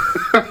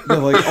that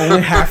like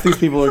only half these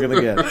people are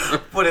gonna get.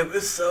 But it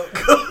was so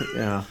good.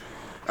 Yeah.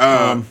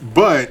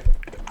 But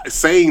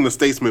saying the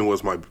Statesman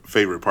was my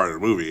favorite part of the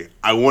movie,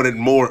 I wanted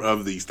more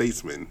of the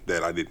Statesman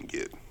that I didn't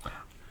get.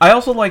 I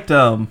also liked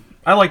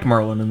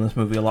Merlin in this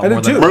movie a lot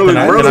more than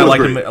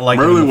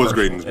Merlin was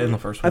great in the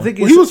first one. I think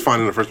he was fine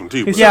in the first one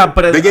too.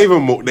 But they gave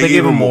him more. They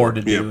gave him more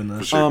to do in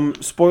this. Sure.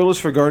 Spoilers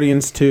for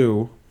Guardians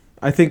 2.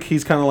 I think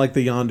he's kind of like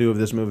the Yondu of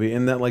this movie,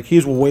 in that like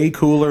he's way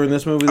cooler in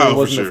this movie than he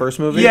was in the first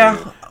movie. Yeah,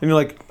 and you're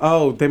like,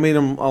 oh, they made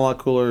him a lot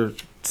cooler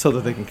so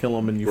that they can kill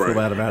him, and you feel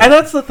bad about it. And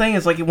that's the thing,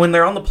 is like when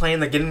they're on the plane,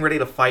 they're getting ready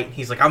to fight, and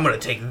he's like, I'm gonna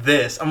take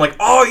this. I'm like,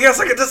 oh yes,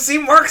 I get to see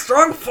Mark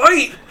Strong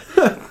fight.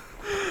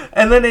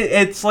 And then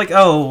it's like,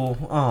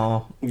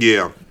 oh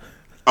yeah,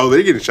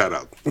 they're getting shot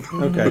out.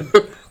 Okay.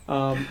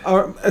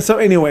 So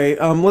anyway,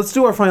 let's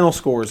do our final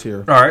scores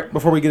here. All right.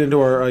 Before we get into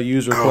our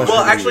user questions.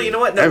 Well, actually, you know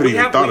what? No, we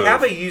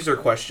have a user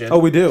question. Oh,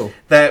 we do.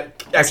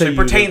 That actually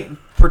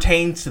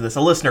pertains to this.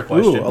 A listener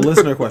question. Ooh, a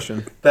listener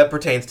question. That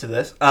pertains to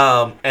this.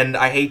 And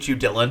I hate you,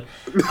 Dylan.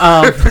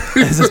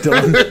 Is this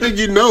Dylan?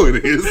 You know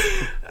it is.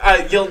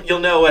 You'll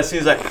know as soon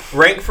as I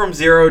rank from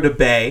 0 to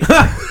Bay.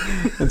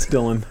 It's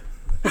Dylan.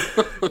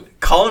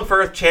 Colin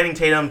Firth, Channing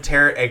Tatum,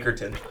 Tara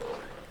Egerton.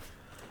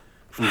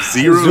 From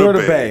 0 to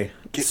Bay.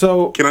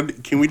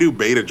 Can we do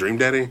Bay to Dream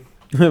Daddy?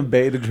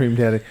 Bay to Dream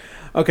Daddy.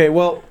 Okay,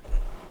 well,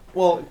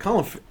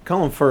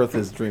 Colin Firth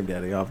is Dream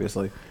Daddy,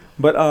 obviously,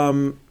 but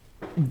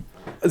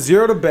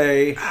 0 to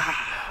Bay.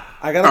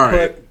 I gotta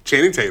put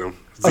Channing Tatum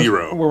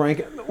 0. We're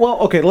ranking. Well,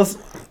 okay, let's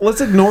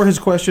ignore his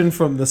question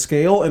from the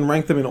scale and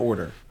rank them in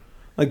order.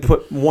 Like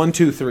put 1,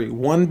 2, 3.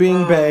 1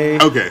 being Bay.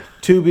 Okay.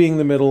 2 being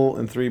the middle,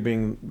 and 3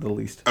 being the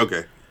least.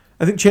 Okay.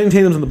 I think Channing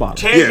Tatum's on the bottom.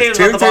 Channing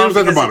Tatum's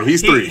at the bottom.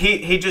 He's 3.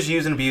 He just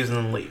use and abuse and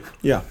then leave.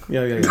 Yeah.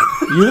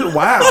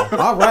 Wow.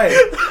 All right.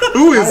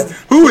 Who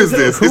is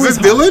this? Is this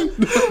Dylan?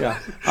 Yeah.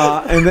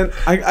 And then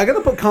I got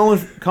to put Colin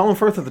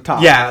Firth at the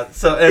top. Yeah.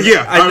 So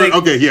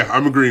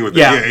I'm agreeing with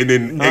that. Yeah. And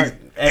then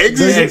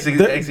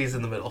Eggsy's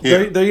in the middle.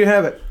 Yeah. There you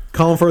have it.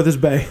 Colin Firth is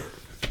Bay.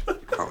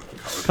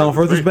 Colin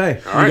Firth is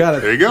Bay. All right, got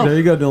it. There you go. There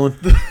you go, Dylan.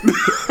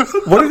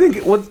 What do you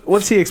think?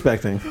 What's he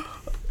expecting?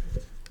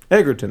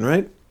 Egerton,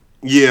 right?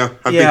 Yeah,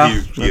 I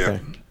think he's. Yeah.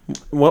 Okay.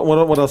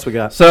 What else we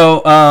got?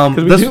 So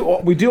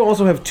we do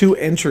also have 2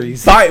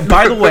 entries. By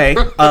the way,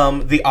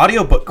 the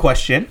audiobook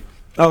question.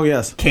 Oh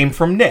yes. Came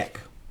from Nick.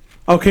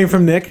 Oh, came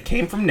from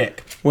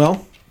Nick.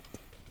 Well,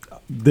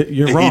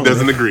 you're wrong. He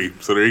doesn't agree.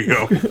 So there you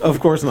go. Of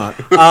course not.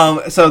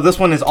 So this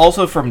one is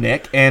also from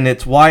Nick, and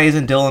it's why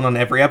isn't Dylan on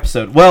every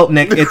episode? Well,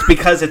 Nick, it's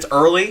because it's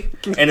early,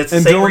 and it's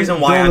the same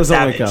reason why I'm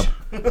savage. Wake up.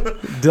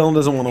 Dylan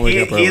doesn't want to wake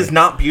up early. He is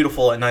not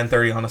beautiful at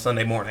 9:30 on a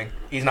Sunday morning.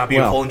 He's not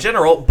beautiful in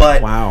general,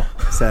 but wow,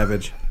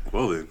 savage.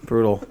 Well then,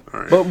 brutal.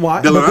 All right. But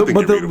why? Dylan,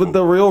 but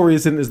the real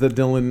reason is that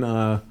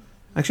Dylan.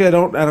 Actually, I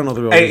don't know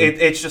the real reason.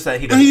 It's just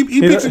that he doesn't.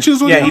 He picks and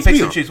chooses. He picks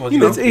and chooses what he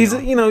wants.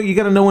 You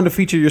got to know when to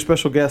feature your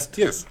special guest.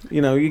 Yes.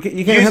 You can't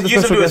have the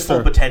use special him to guest his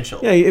full potential.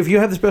 Yeah, if you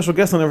have the special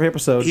guest on every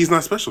episode, he's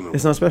not special. No,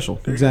 it's not special.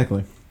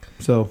 Exactly.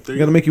 So you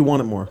got to make you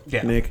want it more,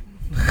 Nick.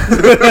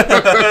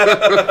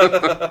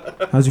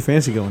 How's your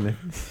fantasy going, Nick?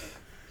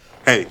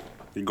 Hey,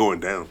 you're going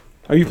down.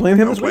 Are you playing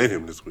him I'm this week? playing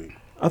him this week.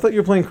 I thought you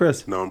were playing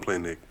Chris. No, I'm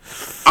playing Nick.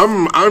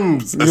 I'm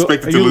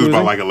expected to lose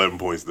by like 11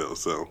 points though,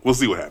 so we'll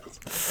see what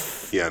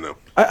happens. Yeah, I know.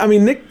 I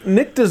mean,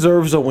 Nick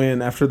deserves a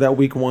win after that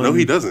week 1. No,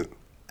 he doesn't.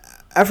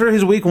 After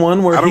his week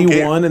 1 where he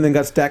care. won and then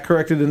got stat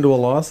corrected into a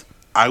loss.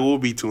 I will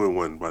be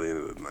 2-1 by the end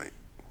of the night.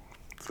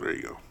 So there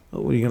you go.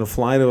 Oh, are you gonna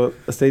fly to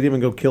a stadium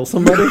and go kill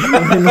somebody?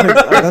 I mean,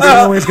 that's the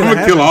only way it's I'm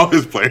gonna kill all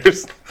his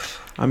players.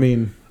 I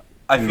mean,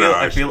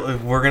 I feel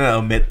we're gonna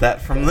omit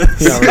that from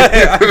this. Yeah,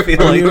 right. I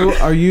feel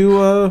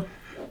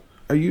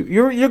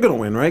you're gonna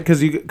win, right?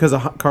 Because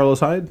of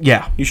Carlos Hyde.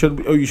 Yeah, you should.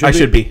 You should. I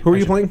should be. Who are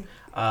you playing?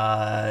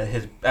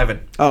 His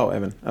Evan. Oh,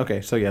 Evan.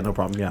 Okay, so yeah, no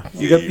problem. Yeah,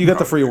 you got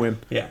the free win.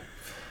 Yeah.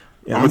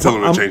 I'm gonna tell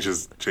him to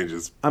change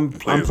his. I'm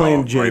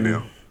playing Jin right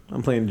now.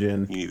 I'm playing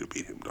Jin. You need to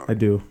beat him, dog. I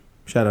do.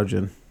 Shout out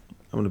Jin.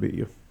 I'm gonna beat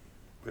you.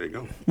 There you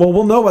go. Well,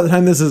 we'll know by the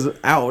time this is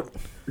out.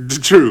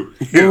 True.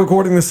 Yeah. We're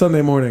recording this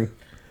Sunday morning,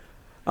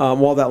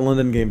 while that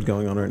London game's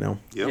going on right now.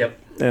 Yep.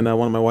 And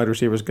one of my wide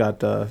receivers got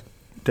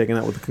taken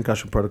out with the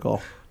concussion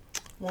protocol.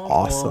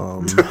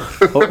 Awesome.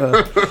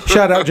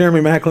 Shout out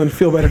Jeremy Macklin.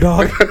 Feel better,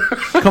 dog.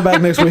 Come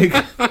back next week.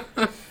 All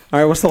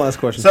right, what's the last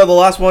question? So the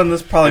last one,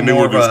 this is probably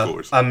more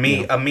of a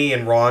me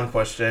and Ron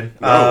question.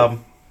 No.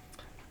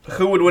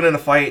 Who would win in a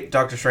fight,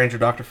 Doctor Strange or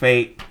Dr.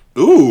 Fate?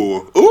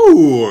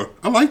 Ooh,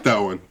 I like that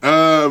one.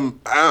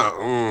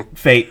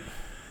 Fate.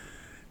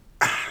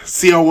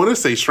 See, I want to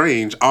say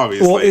Strange,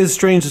 obviously. Well, is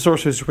Strange the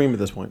Sorcerer Supreme at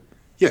this point?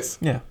 Yes.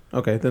 Yeah.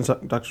 Okay, then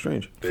Doctor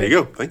Strange. There you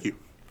go. Thank you.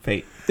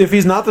 Fate. If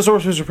he's not the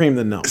Sorcerer Supreme,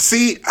 then no.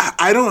 See,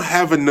 I don't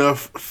have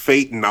enough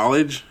Fate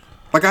knowledge.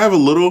 Like, I have a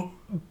little.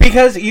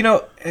 Because,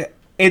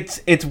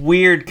 it's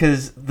weird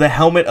because the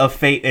helmet of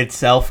Fate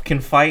itself can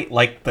fight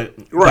like the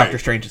Doctor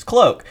Strange's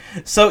cloak.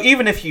 So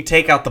even if you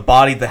take out the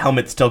body, the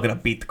helmet's still going to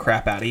beat the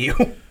crap out of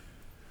you.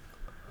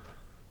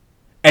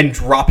 And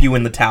drop you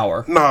in the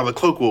tower. Nah, the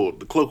cloak will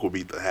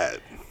beat the hat.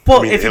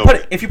 Well,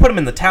 if you put him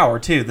in the tower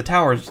too, the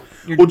tower's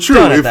you're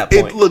done at that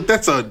point. Look,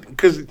 that's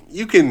because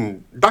you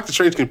can Doctor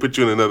Strange can put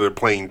you in another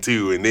plane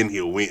too, and then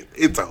he'll win.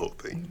 It's a whole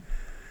thing.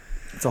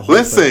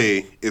 Let's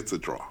say it's a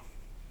draw.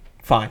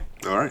 Fine.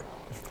 All right.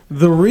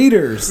 The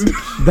readers,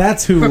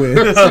 that's who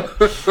wins.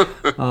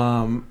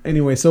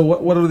 Anyway, so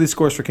what are these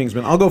scores for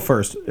Kingsman? I'll go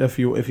first if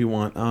you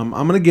want. I'm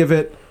gonna give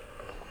it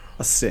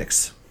a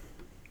 6.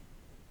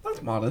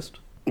 That's modest.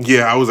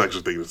 Yeah, I was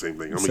actually thinking the same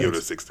thing. I'm gonna give it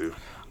a 6 too.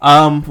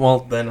 Well,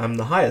 then I'm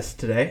the highest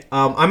today.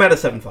 I'm at a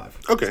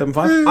 7.5. Okay.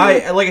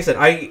 7.5? Like I said,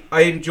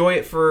 I enjoy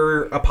it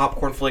for a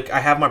popcorn flick. I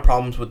have my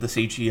problems with the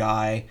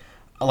CGI.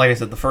 Like I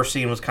said, the first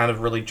scene was kind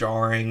of really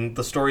jarring.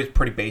 The story's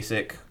pretty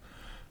basic.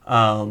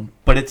 But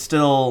it's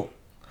still...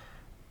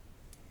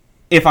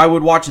 If I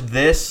would watch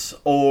this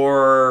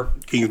or...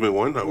 Kingsman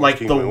 1? Like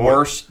Kingsman the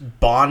worst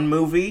Bond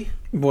movie...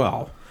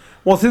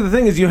 Well, see, the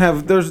thing is,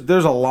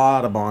 there's a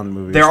lot of Bond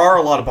movies. There are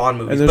a lot of Bond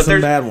movies, and there's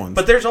some bad ones.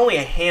 But there's only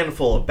a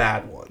handful of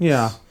bad ones.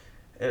 Yeah,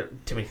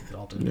 Timothy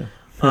Dalton.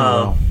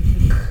 Yeah.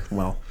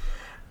 Well.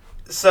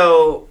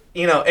 So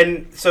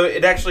and so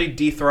it actually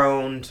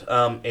dethroned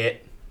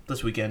it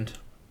this weekend.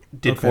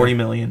 Did 40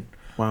 million.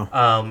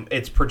 Wow.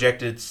 It's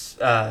projected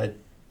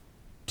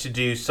to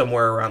do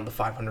somewhere around the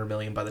 500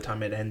 million by the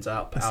time it ends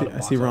up. I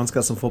see Ron's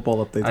got some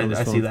football updates on his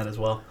phone. I see that as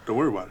well. Don't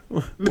worry about it.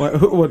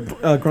 What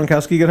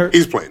Gronkowski get hurt?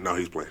 He's playing. No,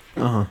 he's playing.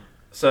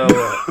 So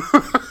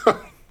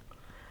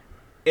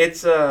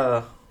it's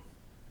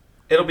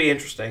it'll be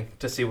interesting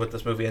to see what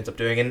this movie ends up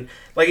doing. And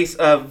like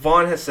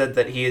Vaughn has said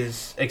that he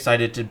is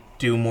excited to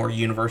do more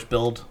universe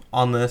build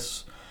on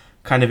this.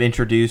 Kind of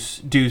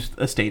do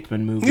a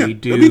Statesman movie,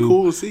 it'd be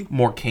cool to see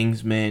more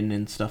Kingsmen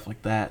and stuff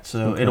like that.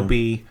 So it'll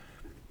be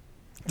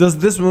Does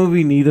this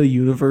movie need a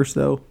universe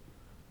though?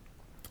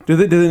 Do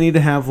they need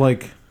to have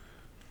like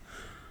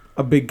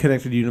a big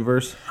connected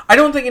universe? I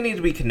don't think it needs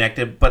to be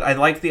connected, but I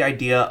like the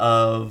idea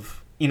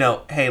of,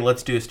 hey,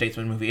 let's do a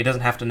Statesman movie. It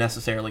doesn't have to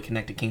necessarily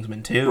connect to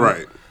Kingsman 2.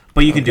 Right.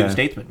 But you can do a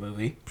Statesman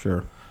movie.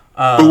 Sure.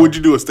 But would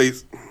you do a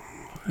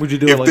Would you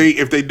do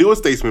if they do a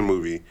Statesman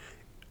movie?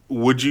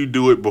 Would you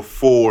do it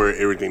before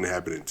everything that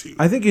happened in 2?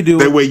 I think you do.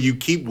 That way you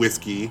keep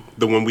Whiskey,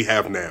 the one we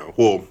have now.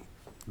 Well,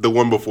 the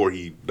one before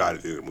he died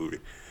at the end of the movie.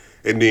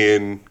 And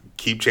then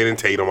keep Channing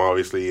Tatum,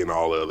 obviously, and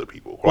all the other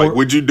people. Like,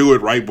 would you do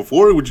it right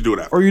before, or would you do it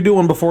after? Or you do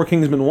one before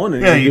Kingsman 1.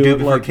 And Yeah, you do it it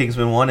before like,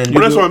 Kingsman 1. And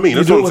Well, that's what I mean.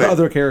 That's you what do it I'm with saying.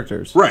 other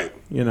characters. Right.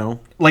 You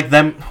know? like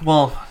them,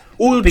 well...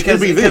 Well, because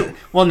be them.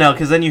 Well, no,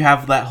 because then you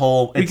have that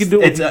whole. You It's, can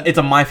do it it's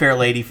a My Fair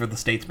Lady for the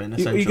Statesman.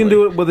 Essentially, You can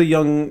do it with a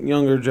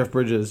younger Jeff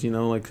Bridges,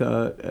 like... You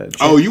want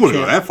to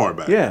go that far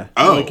back? Yeah.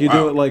 Oh, like you wow.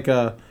 do it like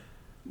a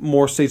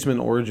more Statesman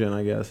origin,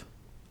 I guess.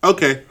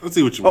 Okay, let's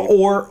see what you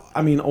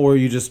mean. Or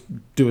you just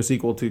do a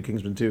sequel to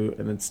Kingsman 2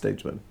 and it's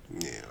Statesman.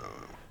 Yeah.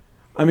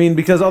 I mean,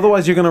 because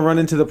otherwise you're going to run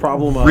into the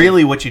problem of...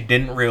 Really, what you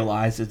didn't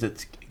realize is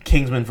it's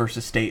Kingsman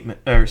versus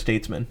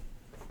Statesman.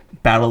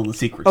 Battle of the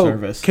Secret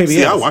Service. KBS.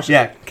 See, I watched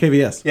Yeah,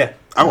 KBS. yeah.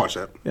 I watched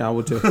that. Yeah, I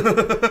would too.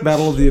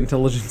 Battle of the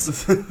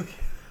Intelligence.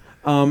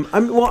 I mean,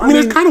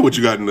 That's kind of what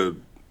you got in the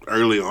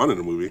early on in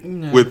the movie.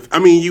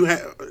 You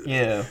had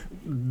Yeah.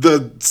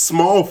 the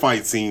small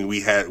fight scene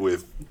we had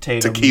with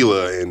Tatum.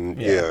 Tequila and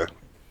yeah.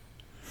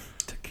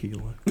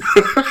 Tequila.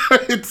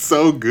 It's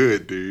so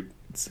good, dude.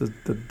 It's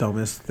the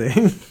dumbest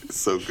thing. It's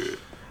so good.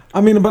 I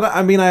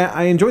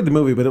enjoyed the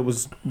movie, but it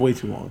was way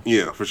too long.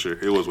 Yeah, for sure.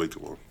 It was way too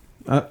long.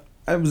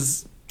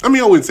 I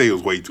wouldn't say it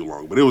was way too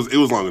long, but it was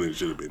longer than it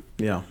should have been.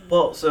 Yeah.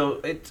 Well, so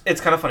it's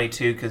kind of funny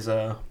too because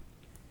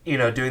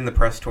doing the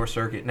press tour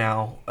circuit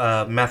now,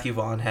 Matthew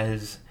Vaughn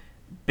has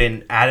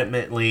been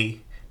adamantly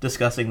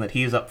discussing that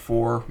he's up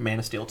for Man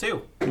of Steel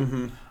 2.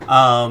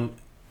 Mm-hmm.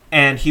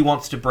 And he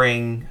wants to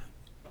bring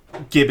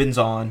Gibbons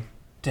on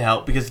to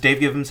help because Dave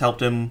Gibbons helped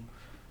him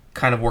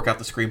kind of work out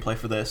the screenplay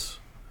for this.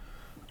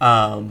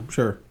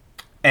 Sure.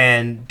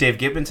 And Dave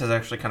Gibbons has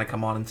actually kind of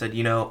come on and said,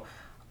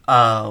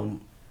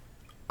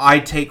 I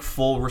take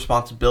full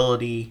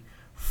responsibility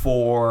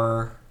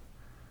for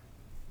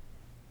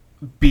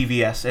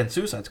BVS and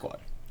Suicide Squad.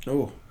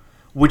 Oh.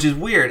 Which is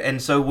weird.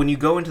 And so when you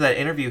go into that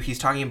interview, he's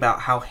talking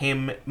about how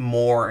him,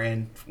 Moore,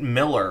 and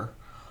Miller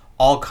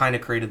all kind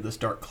of created this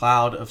dark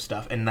cloud of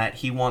stuff and that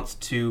he wants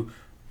to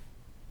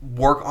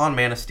work on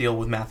Man of Steel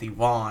with Matthew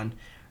Vaughn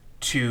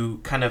to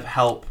kind of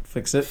help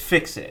Fix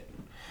it.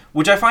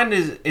 Which I find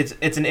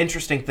it's an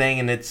interesting thing,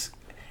 and it's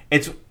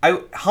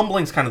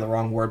humbling's kind of the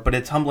wrong word, but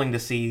it's humbling to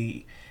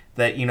see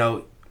that he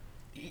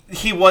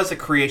was a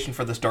creation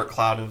for this dark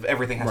cloud of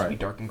everything has to be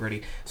dark and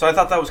gritty. So I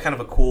thought that was kind of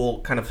a cool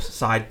kind of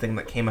side thing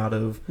that came out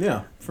of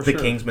the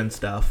Kingsman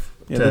stuff.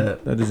 Yeah,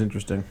 that is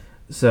interesting.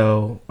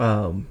 So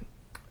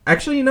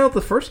actually,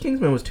 the first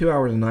Kingsman was 2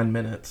 hours and 9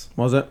 minutes.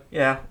 Was it?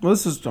 Yeah. Well,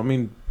 this is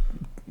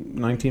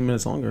 19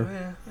 minutes longer.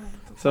 Yeah.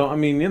 So I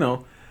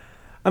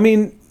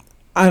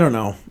don't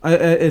know.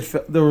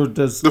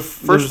 The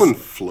first one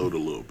flowed a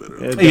little bit.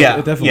 It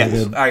definitely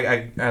did.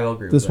 I'll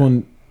agree with this that.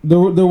 one,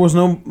 there was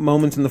no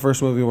moments in the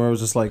first movie where I was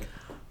just like,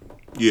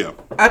 yeah.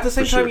 At the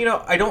same time,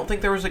 sure. I don't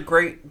think there was a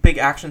great big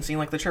action scene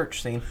like the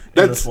church scene.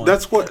 That's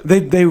what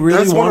they really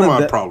that's wanted. one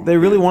of my problems. They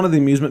really wanted the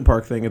amusement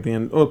park thing at the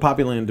end, or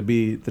Poppyland, to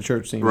be the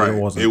church scene. Right. But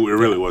it wasn't. It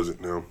really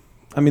wasn't. No.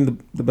 I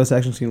mean, the best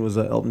action scene was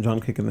Elton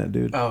John kicking that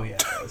dude. Oh yeah,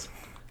 it was.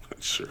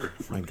 Sure.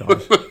 My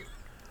gosh.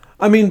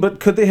 But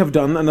could they have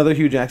done another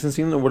huge action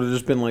scene, or would it have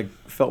just been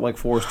felt like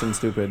forced and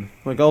stupid?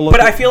 But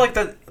I feel like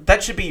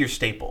that should be your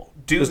staple.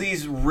 Do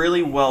these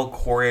really well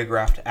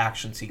choreographed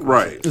action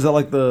sequences. Right. Is that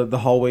like the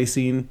hallway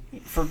scene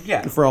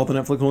for all the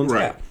Netflix ones?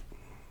 Right. Yeah.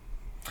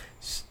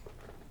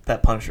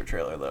 That Punisher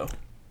trailer though.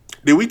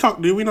 Did we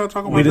not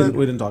talk about that?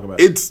 We didn't talk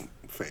about it. It's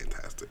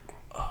fantastic.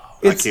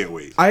 I can't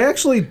wait. I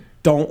actually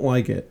don't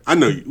like it. I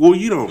know.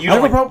 You don't. You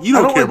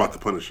don't care about the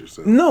Punisher.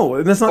 So. No,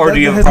 and that's not. Or do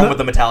you have a problem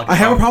with the Metallica? I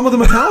have a problem with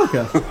the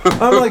Metallica.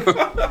 I'm like,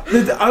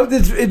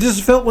 it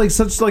just felt like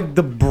such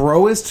the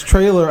broest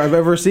trailer I've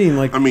ever seen.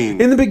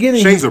 In the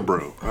beginning, Shane's a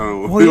bro. I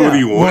don't know. Well, yeah. What do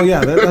you want? Well,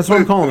 yeah, that's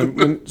what I'm calling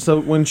him.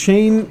 When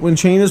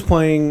Shane is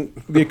playing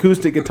the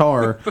acoustic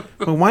guitar,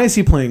 why is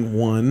he playing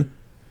one?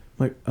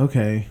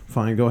 Okay,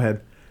 fine, go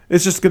ahead.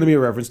 It's just going to be a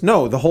reference.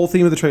 No, the whole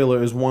theme of the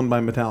trailer is one by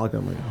Metallica.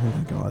 I'm like, oh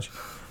my gosh.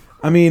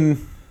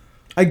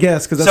 I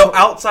guess because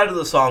outside of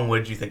the song, what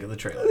did you think of the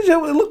trailer?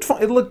 It looked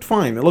fine. It looked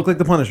fine. It looked like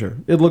the Punisher.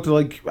 It looked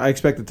like I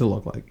expected it to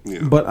look like.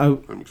 Yeah, but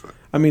I'm excited.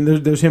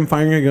 There's him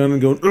firing a gun and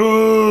going,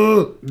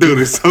 ugh! Dude,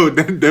 it's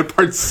that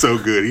part's so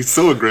good. He's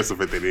so aggressive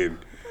at that end.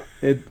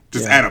 At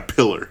a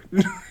pillar,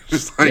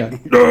 just like,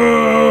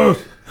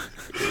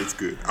 it's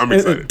good. I'm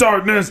excited.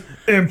 Darkness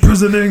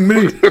imprisoning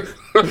me.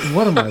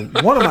 What am I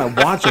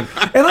watching?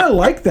 And I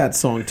like that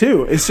song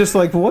too. It's just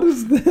what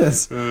is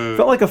this? It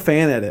felt like a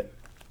fan edit.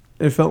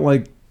 It felt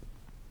like.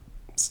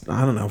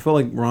 I don't know. I felt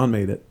like Ron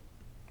made it.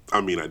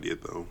 I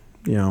did though.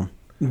 Yeah,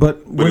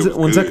 but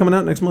when's that coming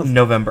out next month?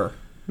 November.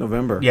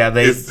 November. Yeah,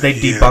 they Yeah.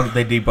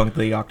 debunked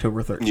the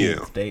October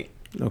 13th date.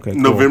 Okay. Cool.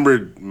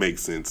 November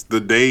makes sense. The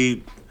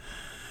day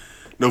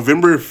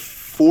November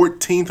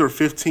 14th or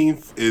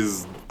 15th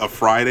is a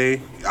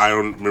Friday. I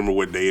don't remember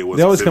what day it was.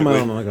 They always come out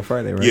specifically. on like a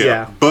Friday, right? Yeah.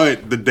 Yeah.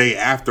 But the day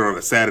after on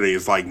a Saturday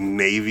is like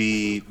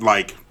Navy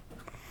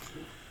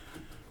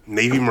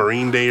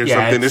Marine Day or Yeah,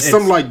 something. It's it's-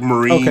 some like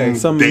Marine Okay,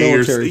 some day or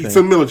military thing.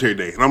 some military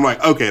day. And I'm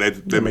like, okay,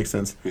 that makes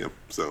sense. Yeah.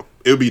 So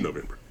it'll be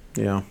November.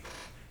 Yeah.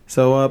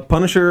 So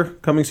Punisher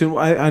coming soon.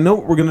 I know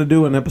we're gonna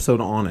do an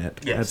episode on it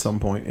Yes. at some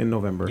point in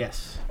November.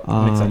 Yes.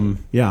 I'm excited.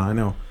 Yeah, I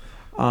know.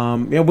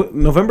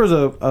 November's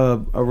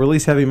a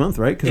release heavy month,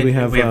 right? Because we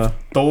have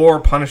Thor,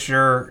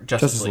 Punisher,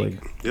 Justice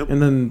League. Yep.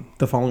 And then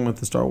the following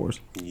month is Star Wars.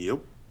 Yep.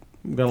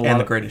 We've got a and lot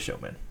The of, Greatest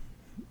Showman.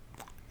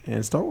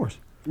 and Star Wars.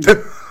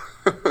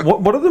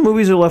 What other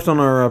movies are left on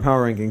our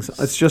power rankings?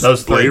 It's just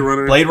Those three.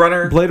 Blade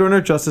Runner. Blade Runner,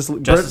 Justice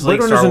League. Justice Blade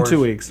League, Runner's Star in Wars. 2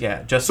 weeks.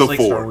 Yeah, Justice So League,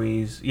 4. Star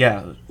Wars.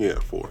 Yeah. Yeah,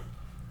 4.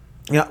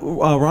 Yeah,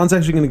 Ron's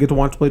actually going to get to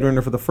watch Blade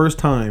Runner for the first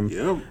time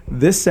Yep.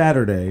 this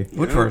Saturday.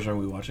 Which version are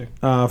we watching?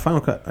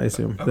 Final Cut, I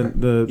assume.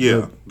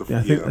 Yeah. I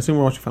assume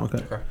we're watching Final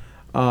Cut. Okay.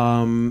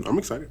 I'm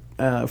excited.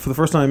 For the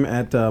first time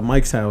at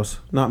Mike's house,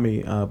 not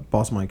me,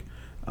 Boss Mike,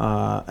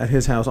 at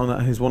his house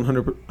on his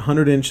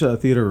 100-inch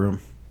theater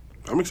room.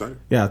 I'm excited.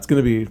 Yeah, it's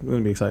gonna be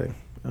exciting.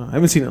 I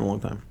haven't seen it in a long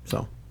time,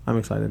 so I'm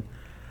excited.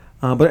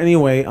 But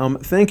anyway,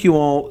 thank you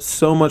all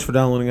so much for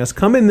downloading us.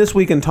 Come in this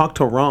week and talk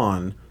to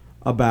Ron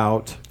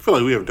about. I feel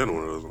like we haven't done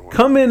one of those in a while.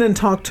 Come in and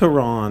talk to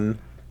Ron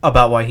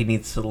About why he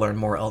needs to learn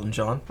more Elton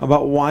John.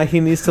 about why he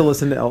needs to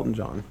listen to Elton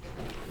John.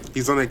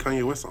 He's on that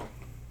Kanye West song.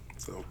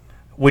 So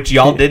Which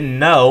y'all didn't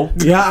know.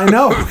 Yeah, I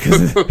know,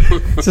 because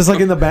it's just like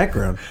in the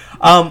background.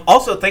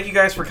 Also, thank you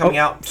guys for coming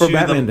out for to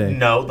Batman the Day.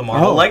 the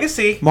Marvel Oh.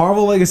 Legacy.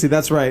 Marvel Legacy,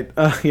 that's right.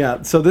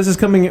 Yeah, so this is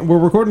coming. We're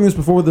recording this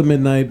before the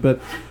midnight, but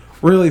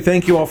really,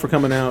 thank you all for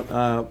coming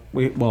out.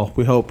 We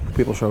hope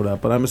people showed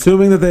up, but I'm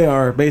assuming that they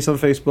are based on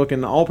Facebook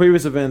and all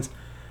previous events.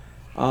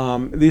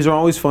 These are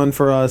always fun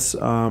for us.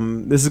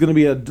 This is going to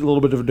be a little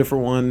bit of a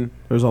different one.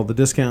 There's all the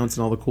discounts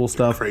and all the cool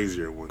stuff.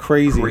 crazier one.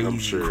 Crazy, I'm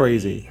sure.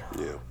 crazy.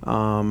 Yeah.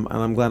 And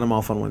I'm glad I'm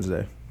off on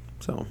Wednesday.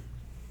 So,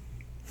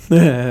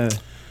 yep.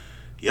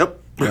 Yep.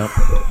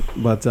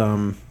 But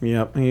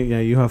yeah,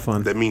 you have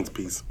fun. That means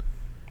peace.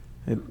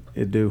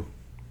 It do.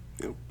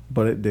 Yep.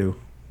 But it do.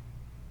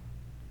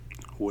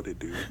 What it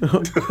do?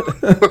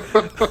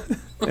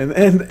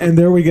 And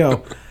there we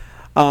go.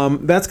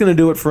 That's going to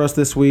do it for us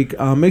this week.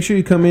 Make sure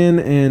you come in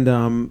and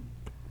I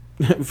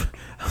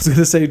was going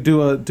to say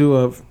do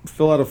a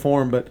fill out a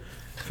form, but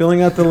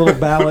filling out the little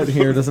ballot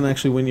here doesn't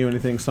actually win you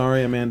anything.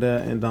 Sorry,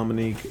 Amanda and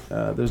Dominique.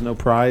 There's no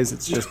prize.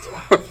 It's just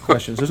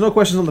questions. There's no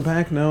questions on the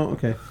back. No,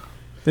 okay.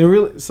 They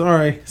really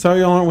sorry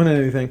y'all aren't winning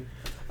anything.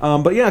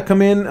 But yeah,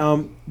 come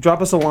in.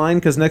 Drop us a line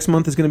because next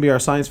month is going to be our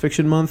science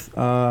fiction month.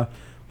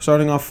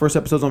 Starting off first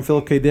episodes on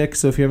Philip K. Dick.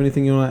 So if you have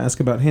anything you want to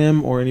ask about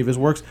him or any of his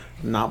works,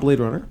 not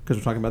Blade Runner, because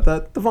we're talking about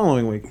that the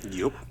following week.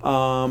 Yep.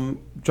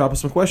 Drop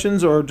us some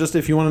questions, or just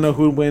if you want to know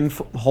who would win,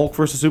 Hulk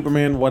versus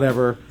Superman,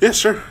 whatever. Yeah,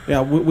 sure.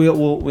 Yeah,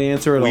 we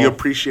answer it all. We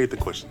appreciate the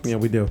questions. Yeah,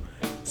 we do.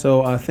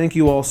 So thank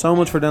you all so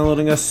much for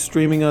downloading us,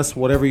 streaming us,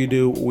 whatever you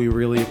do. We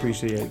really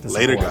appreciate it.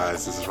 Later,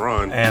 guys. This is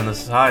Ron. And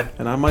this is Hyde.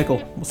 And I'm Michael.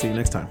 We'll see you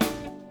next time.